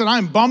 Because God said,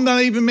 I'm bummed that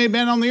I even made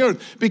man on the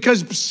earth.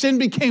 Because sin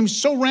became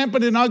so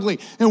rampant and ugly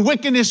and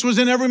wickedness was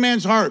in every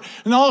man's heart.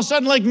 And all of a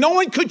sudden, like no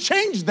one could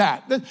change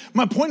that.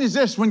 My point is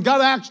this, when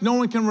God acts, no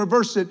one can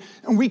reverse it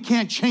and we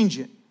can't change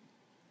it.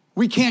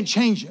 We can't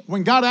change it.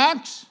 When God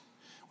acts,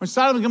 when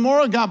Sodom and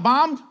Gomorrah got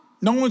bombed,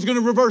 no one's going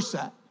to reverse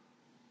that.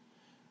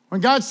 When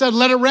God said,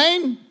 let it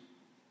rain,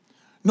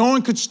 no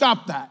one could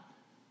stop that.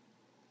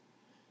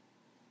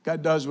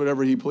 God does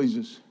whatever he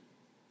pleases.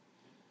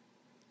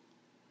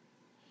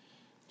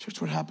 Church,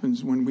 what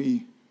happens when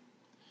we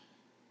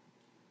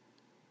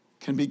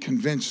can be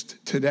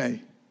convinced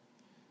today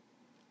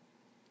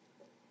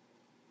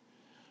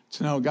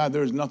to know, God,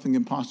 there is nothing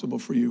impossible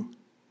for you.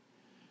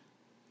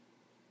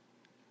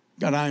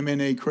 God, I am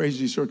in a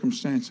crazy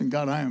circumstance, and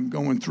God, I am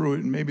going through it,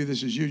 and maybe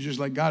this is you, just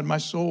like, God, my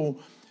soul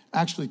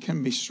actually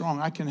can be strong.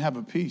 I can have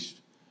a peace.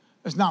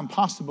 It's not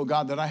impossible,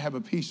 God, that I have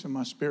a peace in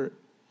my spirit.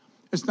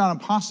 It's not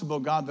impossible,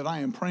 God, that I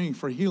am praying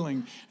for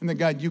healing and that,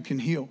 God, you can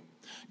heal.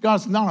 God,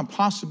 it's not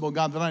impossible,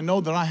 God, that I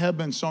know that I have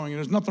been sowing. And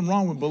there's nothing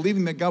wrong with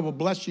believing that God will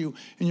bless you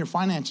in your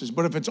finances.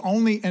 But if it's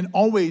only and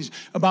always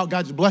about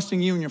God's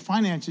blessing you in your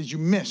finances,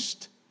 you've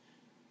missed.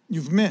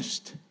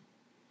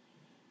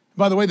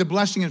 By the way, the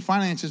blessing in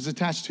finances is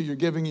attached to your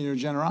giving and your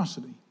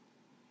generosity.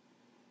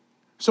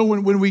 So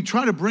when we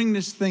try to bring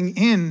this thing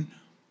in,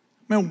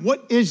 man,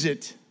 what is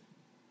it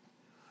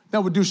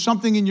that would do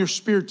something in your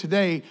spirit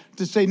today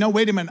to say, no,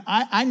 wait a minute,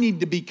 I need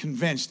to be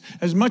convinced.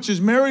 As much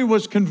as Mary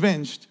was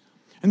convinced,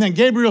 and then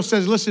Gabriel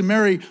says, listen,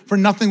 Mary, for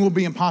nothing will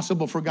be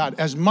impossible for God.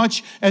 As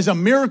much as a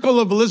miracle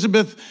of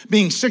Elizabeth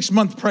being 6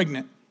 months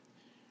pregnant,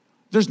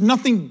 there's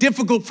nothing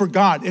difficult for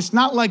God. It's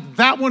not like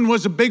that one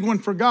was a big one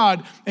for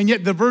God, and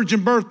yet the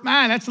virgin birth,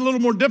 man, that's a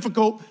little more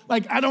difficult.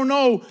 Like, I don't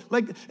know.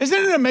 Like, isn't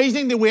it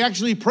amazing that we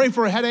actually pray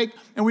for a headache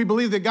and we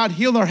believe that God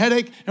healed our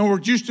headache and we're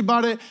juiced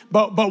about it?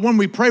 But when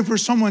we pray for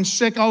someone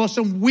sick, all of a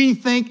sudden we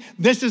think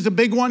this is a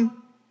big one.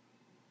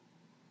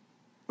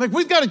 Like,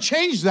 we've got to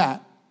change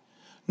that.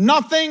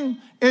 Nothing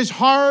is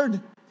hard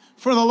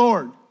for the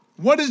Lord.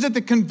 What is it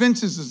that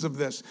convinces us of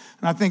this?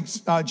 And I think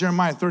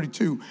Jeremiah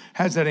 32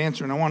 has that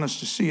answer, and I want us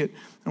to see it.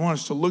 I want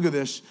us to look at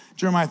this.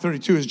 Jeremiah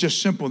 32 is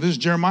just simple. This is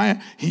Jeremiah.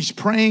 He's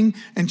praying.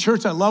 And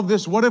church, I love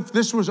this. What if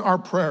this was our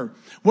prayer?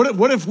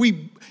 What if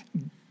we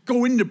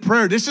go into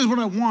prayer? This is what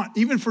I want,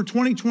 even for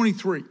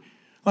 2023.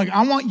 Like,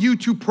 I want you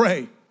to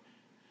pray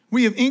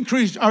We have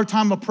increased our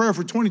time of prayer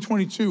for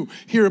 2022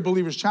 here at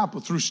Believers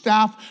Chapel through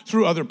staff,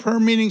 through other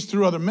prayer meetings,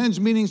 through other men's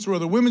meetings, through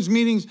other women's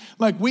meetings.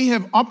 Like, we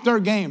have upped our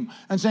game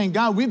and saying,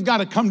 God, we've got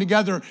to come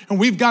together and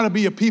we've got to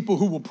be a people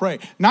who will pray.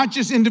 Not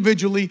just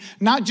individually,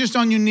 not just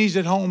on your knees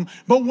at home,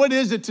 but what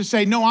is it to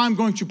say, no, I'm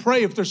going to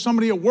pray. If there's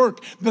somebody at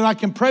work that I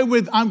can pray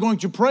with, I'm going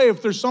to pray.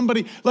 If there's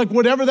somebody, like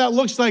whatever that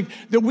looks like,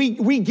 that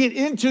we get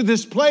into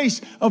this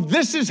place of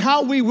this is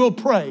how we will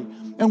pray.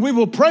 And we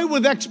will pray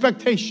with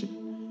expectation.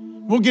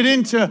 We'll get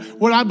into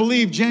what I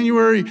believe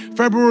January,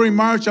 February,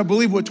 March, I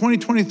believe what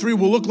 2023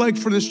 will look like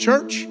for this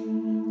church.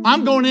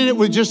 I'm going in it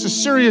with just a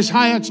serious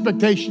high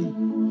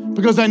expectation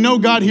because I know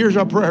God hears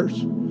our prayers.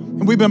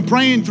 And we've been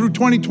praying through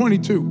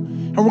 2022.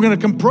 And we're going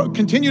to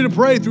continue to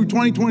pray through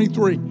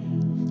 2023.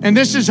 And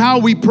this is how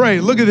we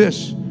pray. Look at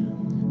this.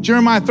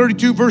 Jeremiah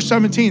 32, verse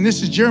 17.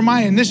 This is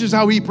Jeremiah, and this is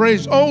how he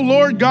prays. Oh,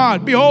 Lord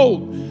God,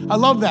 behold. I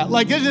love that.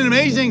 Like, isn't it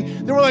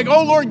amazing? They were like,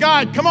 oh, Lord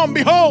God, come on,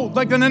 behold.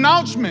 Like an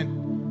announcement.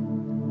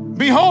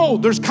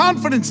 Behold, there's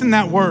confidence in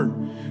that word.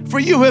 For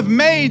you have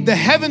made the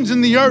heavens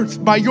and the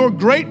earth by your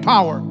great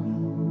power.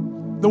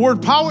 The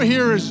word power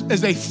here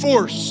is a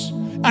force,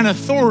 an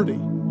authority.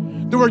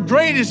 The word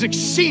great is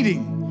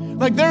exceeding.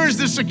 Like there is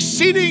this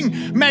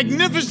exceeding,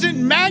 magnificent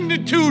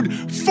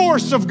magnitude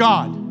force of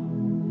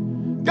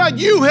God. God,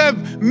 you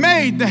have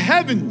made the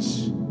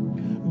heavens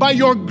by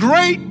your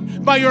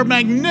great, by your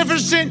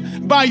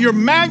magnificent, by your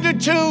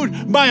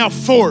magnitude, by a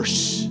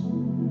force.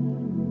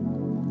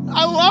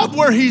 I love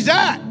where he's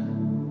at.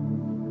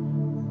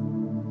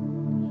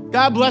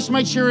 God bless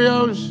my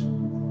Cheerios.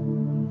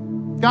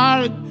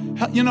 God,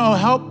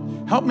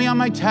 help me on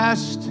my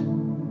test.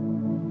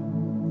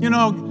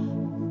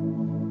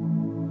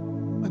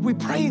 Like we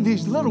pray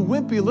these little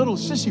wimpy, little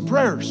sissy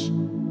prayers.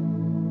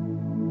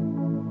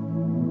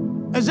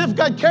 As if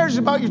God cares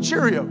about your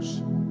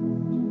Cheerios.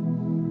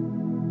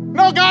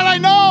 No, God, I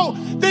know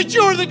that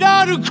you are the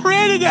God who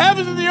created the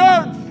heavens and the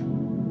earth.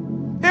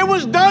 It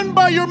was done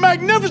by your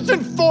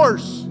magnificent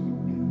force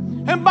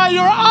and by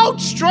your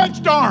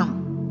outstretched arm.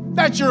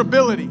 That's your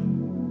ability.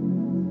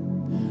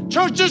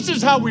 Church, this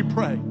is how we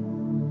pray.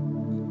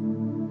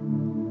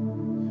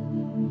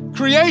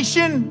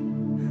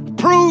 Creation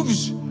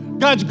proves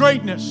God's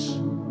greatness.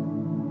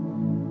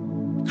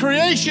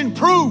 Creation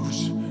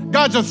proves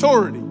God's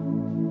authority.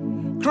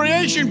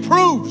 Creation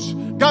proves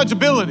God's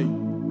ability.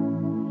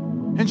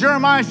 And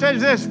Jeremiah says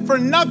this, for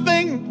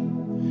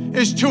nothing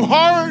is too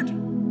hard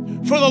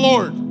for the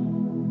Lord.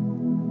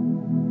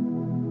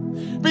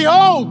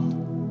 Behold,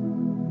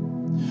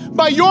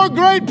 by your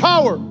great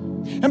power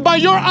and by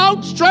your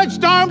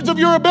outstretched arms of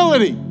your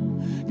ability,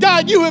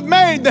 God, you have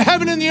made the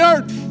heaven and the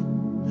earth.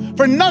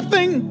 For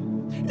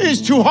nothing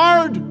is too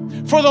hard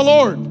for the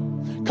Lord.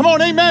 Come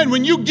on, amen.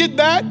 When you get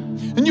that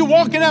and you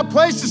walk in that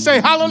place to say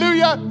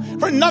hallelujah,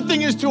 for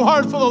nothing is too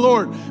hard for the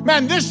Lord.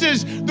 Man, this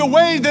is the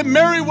way that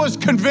Mary was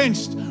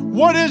convinced.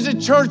 What is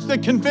it, church,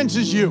 that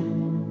convinces you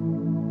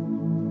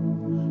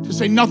to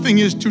say nothing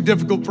is too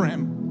difficult for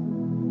him?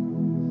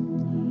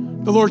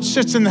 The Lord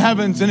sits in the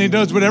heavens and he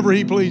does whatever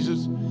he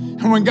pleases.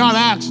 And when God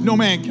acts, no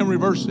man can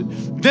reverse it.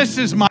 This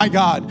is my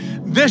God.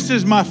 This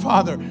is my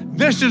Father.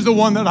 This is the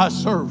one that I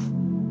serve.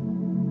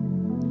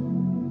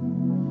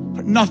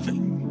 But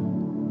nothing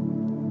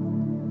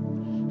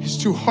is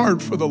too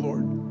hard for the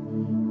Lord.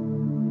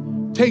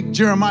 Take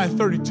Jeremiah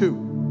 32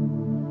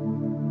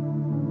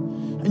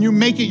 and you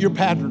make it your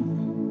pattern.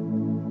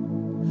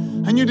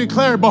 And you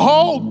declare,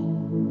 behold,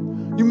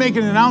 you make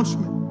an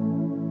announcement.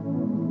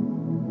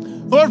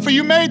 Lord, for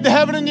you made the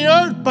heaven and the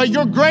earth by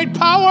your great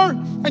power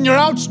and your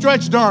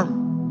outstretched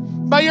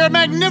arm, by your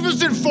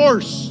magnificent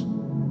force,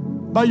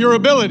 by your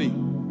ability.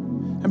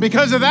 And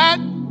because of that,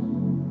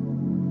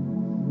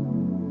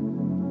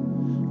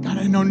 God,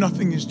 I know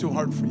nothing is too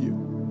hard for you.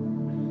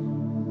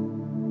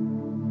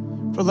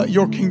 For let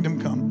your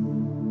kingdom come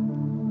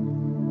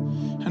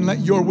and let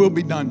your will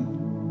be done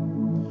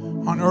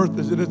on earth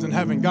as it is in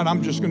heaven. God,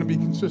 I'm just going to be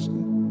consistent.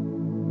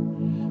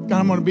 God,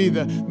 I'm going to be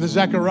the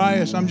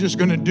Zacharias. I'm just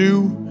going to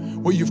do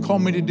what you've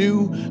called me to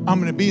do.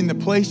 I'm going to be in the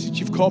place that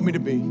you've called me to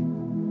be.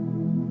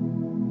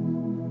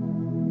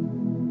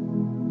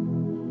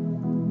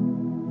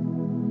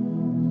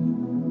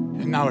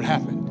 And now it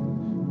happened.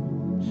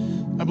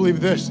 I believe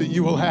this, that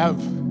you will have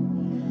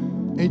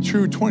a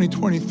true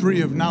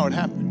 2023 of now it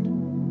happened.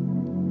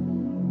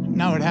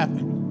 Now it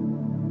happened.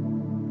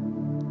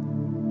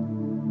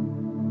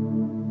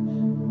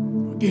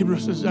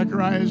 Gabriel says,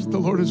 Zacharias, the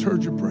Lord has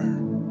heard your prayer.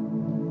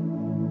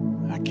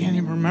 I can't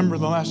even remember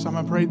the last time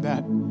I prayed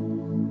that.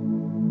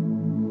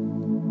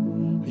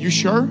 Are you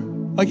sure?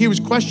 Like he was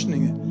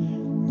questioning it.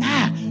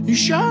 Nah, you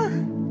sure?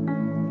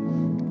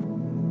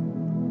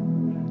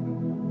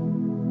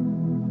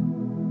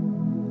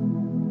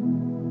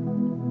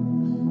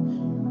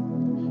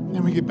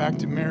 Then we get back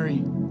to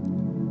Mary.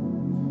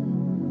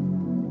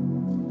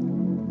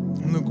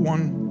 In Luke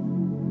 1.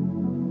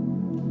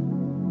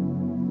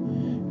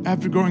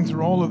 After going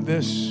through all of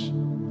this,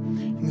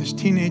 in this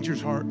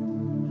teenager's heart,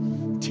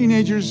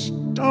 teenagers,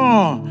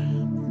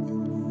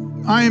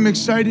 I am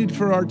excited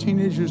for our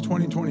teenagers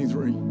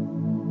 2023.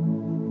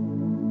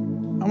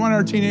 I want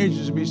our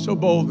teenagers to be so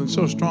bold and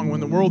so strong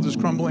when the world is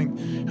crumbling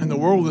and the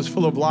world is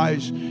full of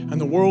lies and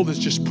the world is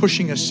just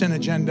pushing a sin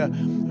agenda.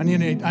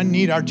 I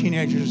need our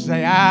teenagers to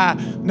say,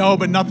 no,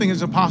 but nothing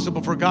is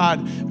impossible for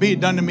God. Be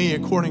it done to me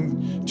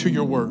according to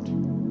your word.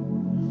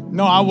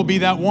 No, I will be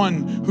that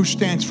one who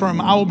stands firm.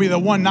 I will be the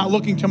one not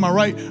looking to my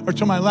right or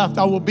to my left.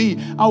 I will be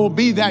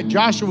that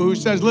Joshua who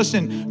says,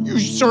 listen, you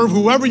serve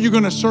whoever you're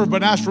going to serve,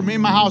 but as for me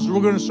and my house, we're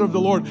going to serve the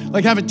Lord.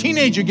 Like have a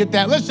teenager get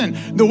that.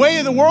 Listen, the way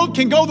of the world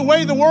can go the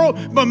way of the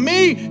world, but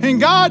me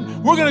and God,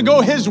 we're going to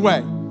go his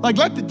way. Like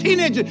let the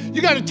teenager,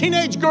 you got a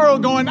teenage girl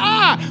going,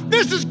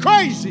 this is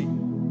crazy.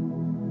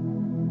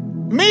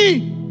 Me?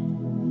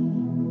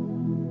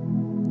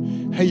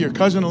 Hey, your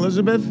cousin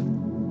Elizabeth,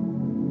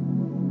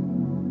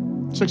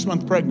 6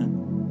 months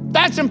pregnant.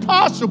 That's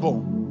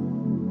impossible.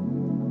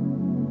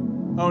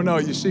 Oh no,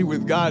 you see,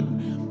 with God,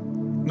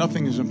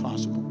 nothing is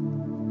impossible.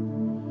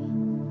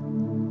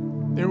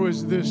 There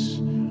was this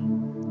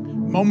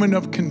moment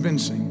of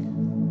convincing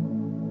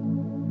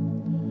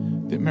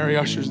that Mary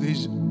ushers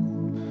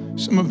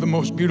some of the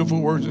most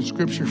beautiful words in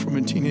Scripture from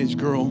a teenage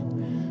girl.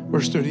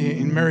 Verse 38,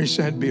 and Mary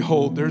said,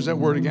 behold, there's that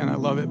word again, I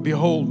love it.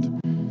 Behold,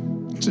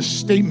 it's a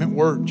statement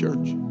word,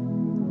 church.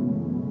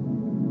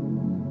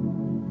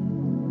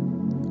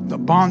 The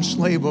bond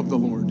slave of the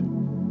Lord.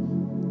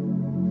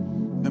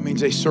 That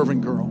means a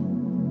servant girl.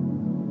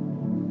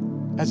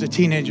 As a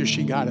teenager,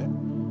 she got it.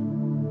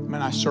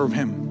 Man, I serve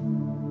him.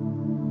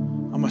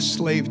 I'm a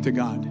slave to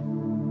God.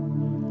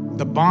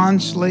 The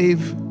bond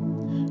slave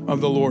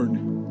of the Lord.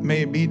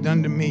 May it be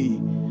done to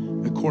me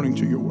according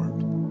to your word.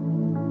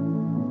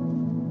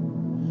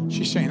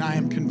 She's saying, I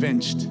am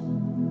convinced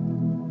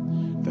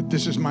that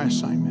this is my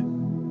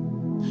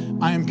assignment.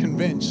 I am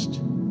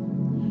convinced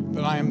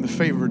that I am the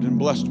favored and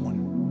blessed one.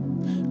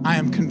 I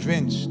am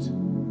convinced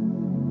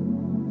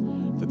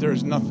that there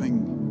is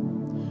nothing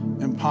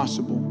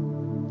impossible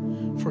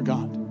for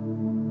God.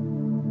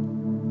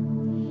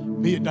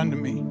 Be it done to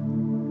me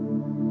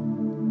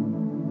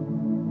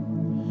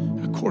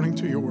according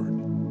to your word.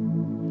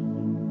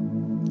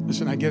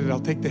 Listen, I get it.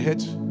 I'll take the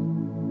hits.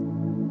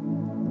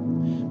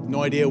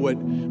 No idea what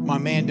my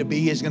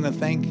man-to-be is going to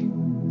think.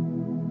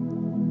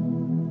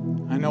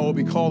 I know we'll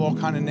be called all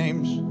kind of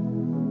names.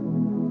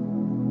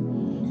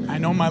 I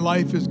know my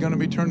life is going to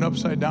be turned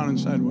upside down and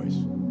sideways.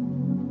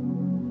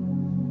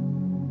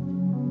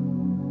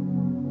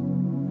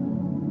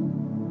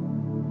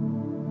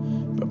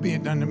 But be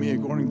it done to me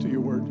according to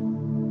your word.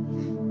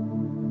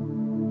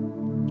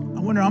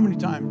 I wonder how many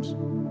times,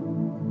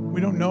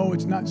 we don't know,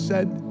 it's not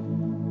said,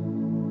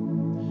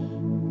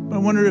 but I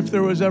wonder if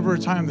there was ever a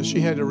time that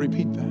she had to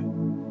repeat that.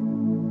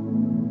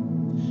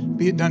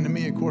 Be it done to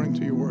me according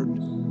to your word.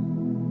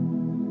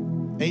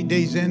 8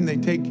 days in, they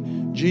take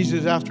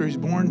Jesus after he's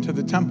born to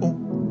the temple.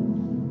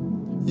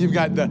 You've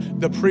got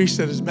the priest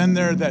that has been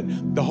there, that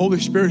the Holy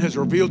Spirit has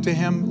revealed to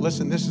him.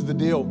 Listen, this is the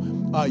deal.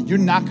 You're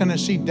not going to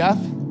see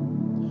death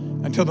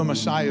until the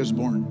Messiah is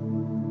born.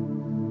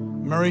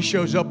 Mary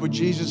shows up with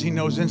Jesus. He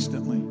knows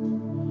instantly.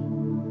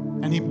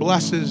 And he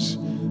blesses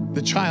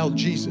the child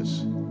Jesus.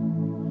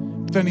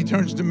 But then he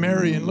turns to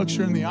Mary and looks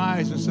her in the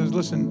eyes and says,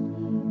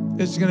 listen,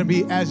 it's going to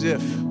be as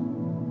if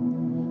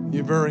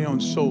your very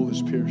own soul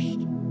is pierced.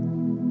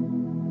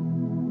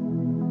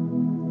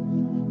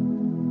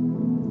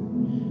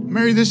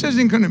 Mary, this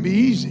isn't going to be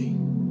easy.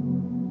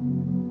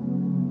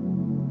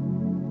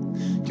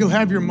 You'll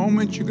have your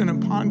moments, you're going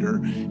to ponder,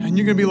 and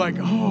you're going to be like,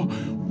 oh,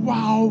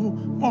 wow,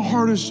 my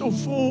heart is so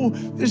full.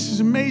 This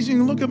is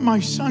amazing. Look at my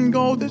son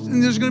go.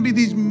 And there's going to be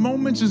these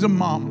moments as a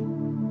mom.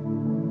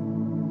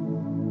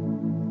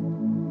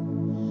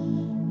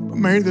 But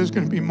Mary, there's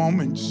going to be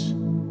moments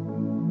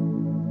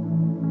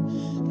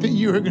that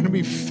you are going to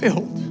be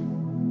filled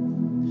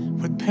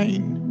with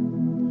pain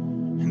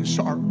and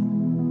sorrow.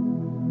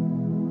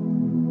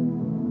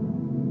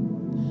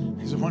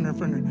 I wonder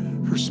if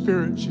in her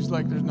spirit, she's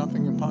like, there's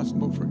nothing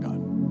impossible for God.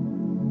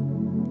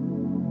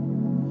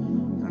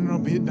 And it'll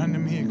be done to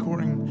me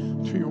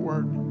according to your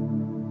word.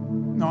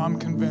 No, I'm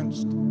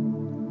convinced.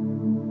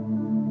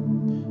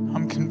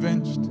 I'm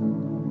convinced.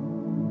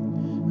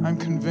 I'm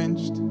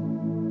convinced.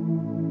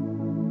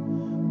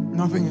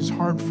 Nothing is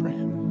hard for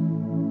him.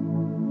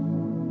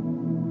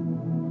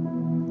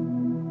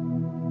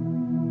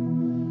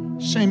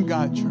 Same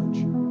God,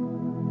 church.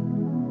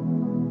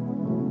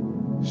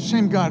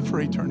 Same God for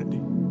eternity.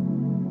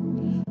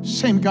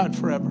 Same God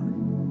forever.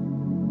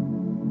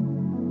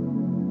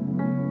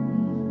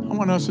 I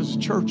want us as a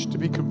church to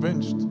be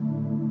convinced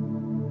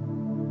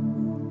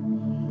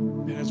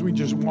that as we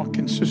just walk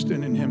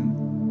consistent in him,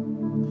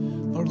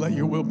 Lord, let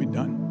your will be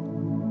done.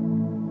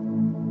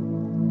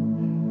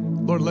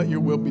 Lord, let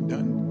your will be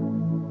done.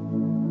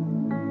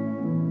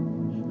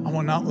 I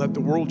will not let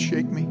the world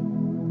shake me.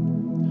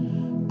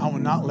 I will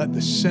not let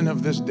the sin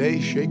of this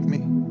day shake me.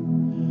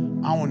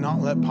 I will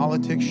not let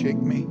politics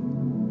shake me.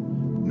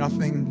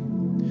 Nothing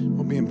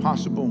will be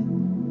impossible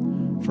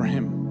for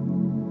him.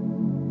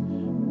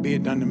 Be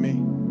it done to me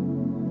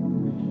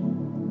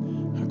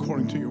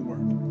according to your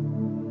word.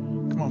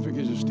 Come on, if you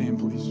could just stand,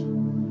 please.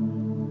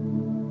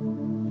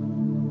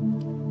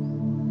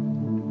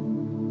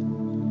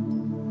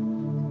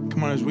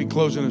 Come on, as we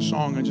close in a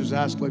song, I just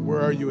ask, like,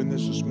 where are you in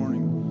this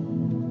morning?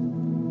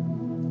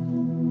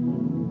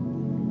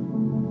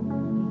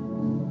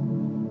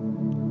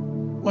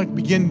 Like,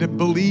 begin to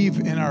believe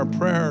in our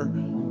prayer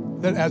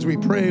that as we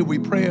pray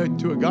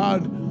to a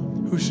God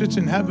who sits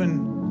in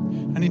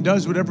heaven and he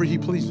does whatever he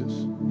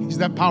pleases. He's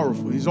that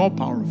powerful. He's all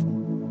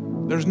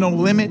powerful. There's no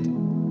limit.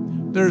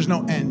 There's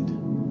no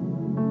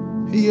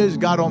end. He is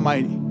God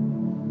Almighty.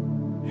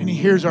 And he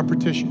hears our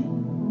petition.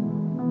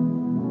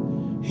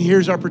 He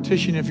hears our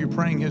petition if you're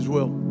praying his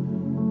will.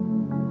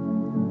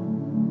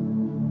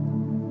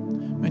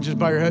 And just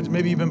bow your heads.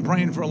 Maybe you've been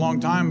praying for a long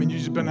time and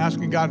you've just been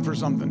asking God for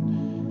something.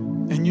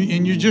 And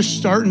you're just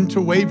starting to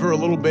waver a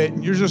little bit.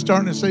 And you're just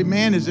starting to say,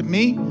 man, is it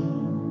me?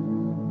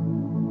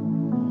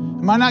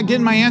 Am I not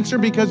getting my answer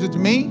because it's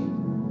me?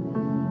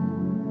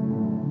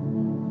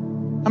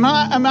 Am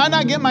I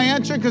not getting my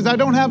answer because I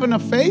don't have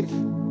enough faith?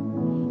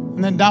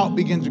 And then doubt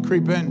begins to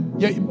creep in.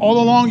 Yet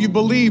all along you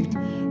believed,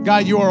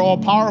 God, you are all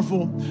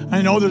powerful.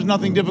 I know there's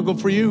nothing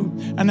difficult for you.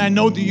 And I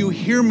know that you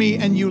hear me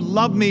and you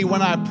love me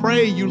when I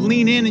pray. You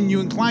lean in and you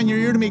incline your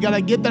ear to me. God,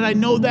 I get that. I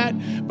know that.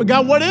 But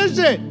God, what is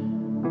it?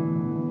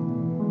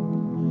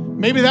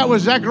 Maybe that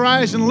was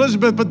Zacharias and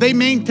Elizabeth, but they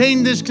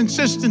maintained this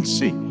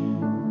consistency.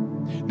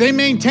 They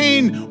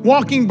maintained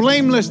walking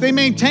blameless. They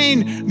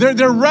maintained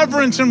their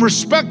reverence and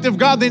respect of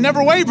God. They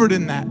never wavered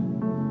in that.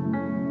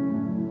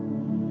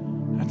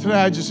 And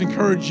today I just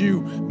encourage you,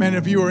 man,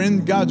 if you are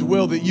in God's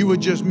will, that you would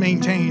just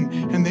maintain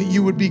and that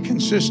you would be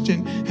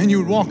consistent and you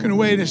would walk in a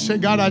way to say,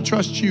 God, I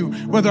trust you.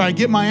 Whether I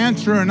get my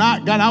answer or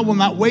not, God, I will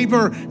not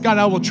waver. God,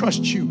 I will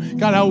trust you.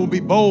 God, I will be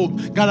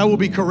bold. God, I will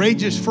be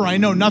courageous, for I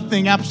know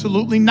nothing,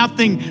 absolutely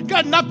nothing.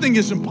 God, nothing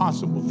is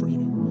impossible for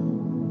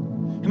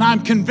you. And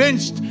I'm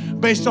convinced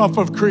based off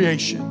of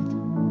creation.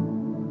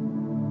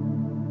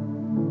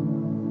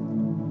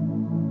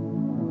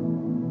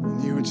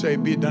 And you would say,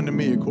 be it done to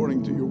me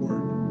according to your word.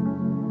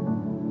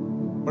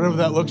 Whatever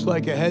that looks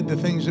like ahead, the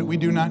things that we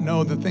do not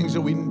know, the things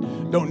that we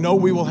don't know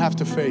we will have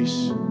to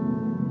face.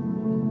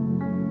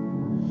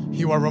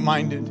 You are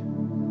reminded,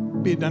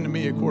 be it done to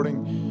me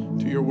according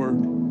to your word.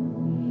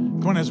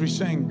 Come on, as we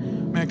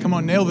sing, man, come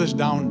on, nail this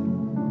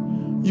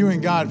down. You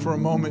and God for a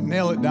moment,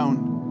 nail it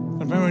down.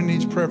 If anyone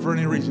needs prayer for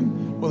any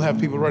reason, we'll have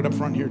people right up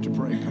front here to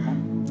pray. Come on.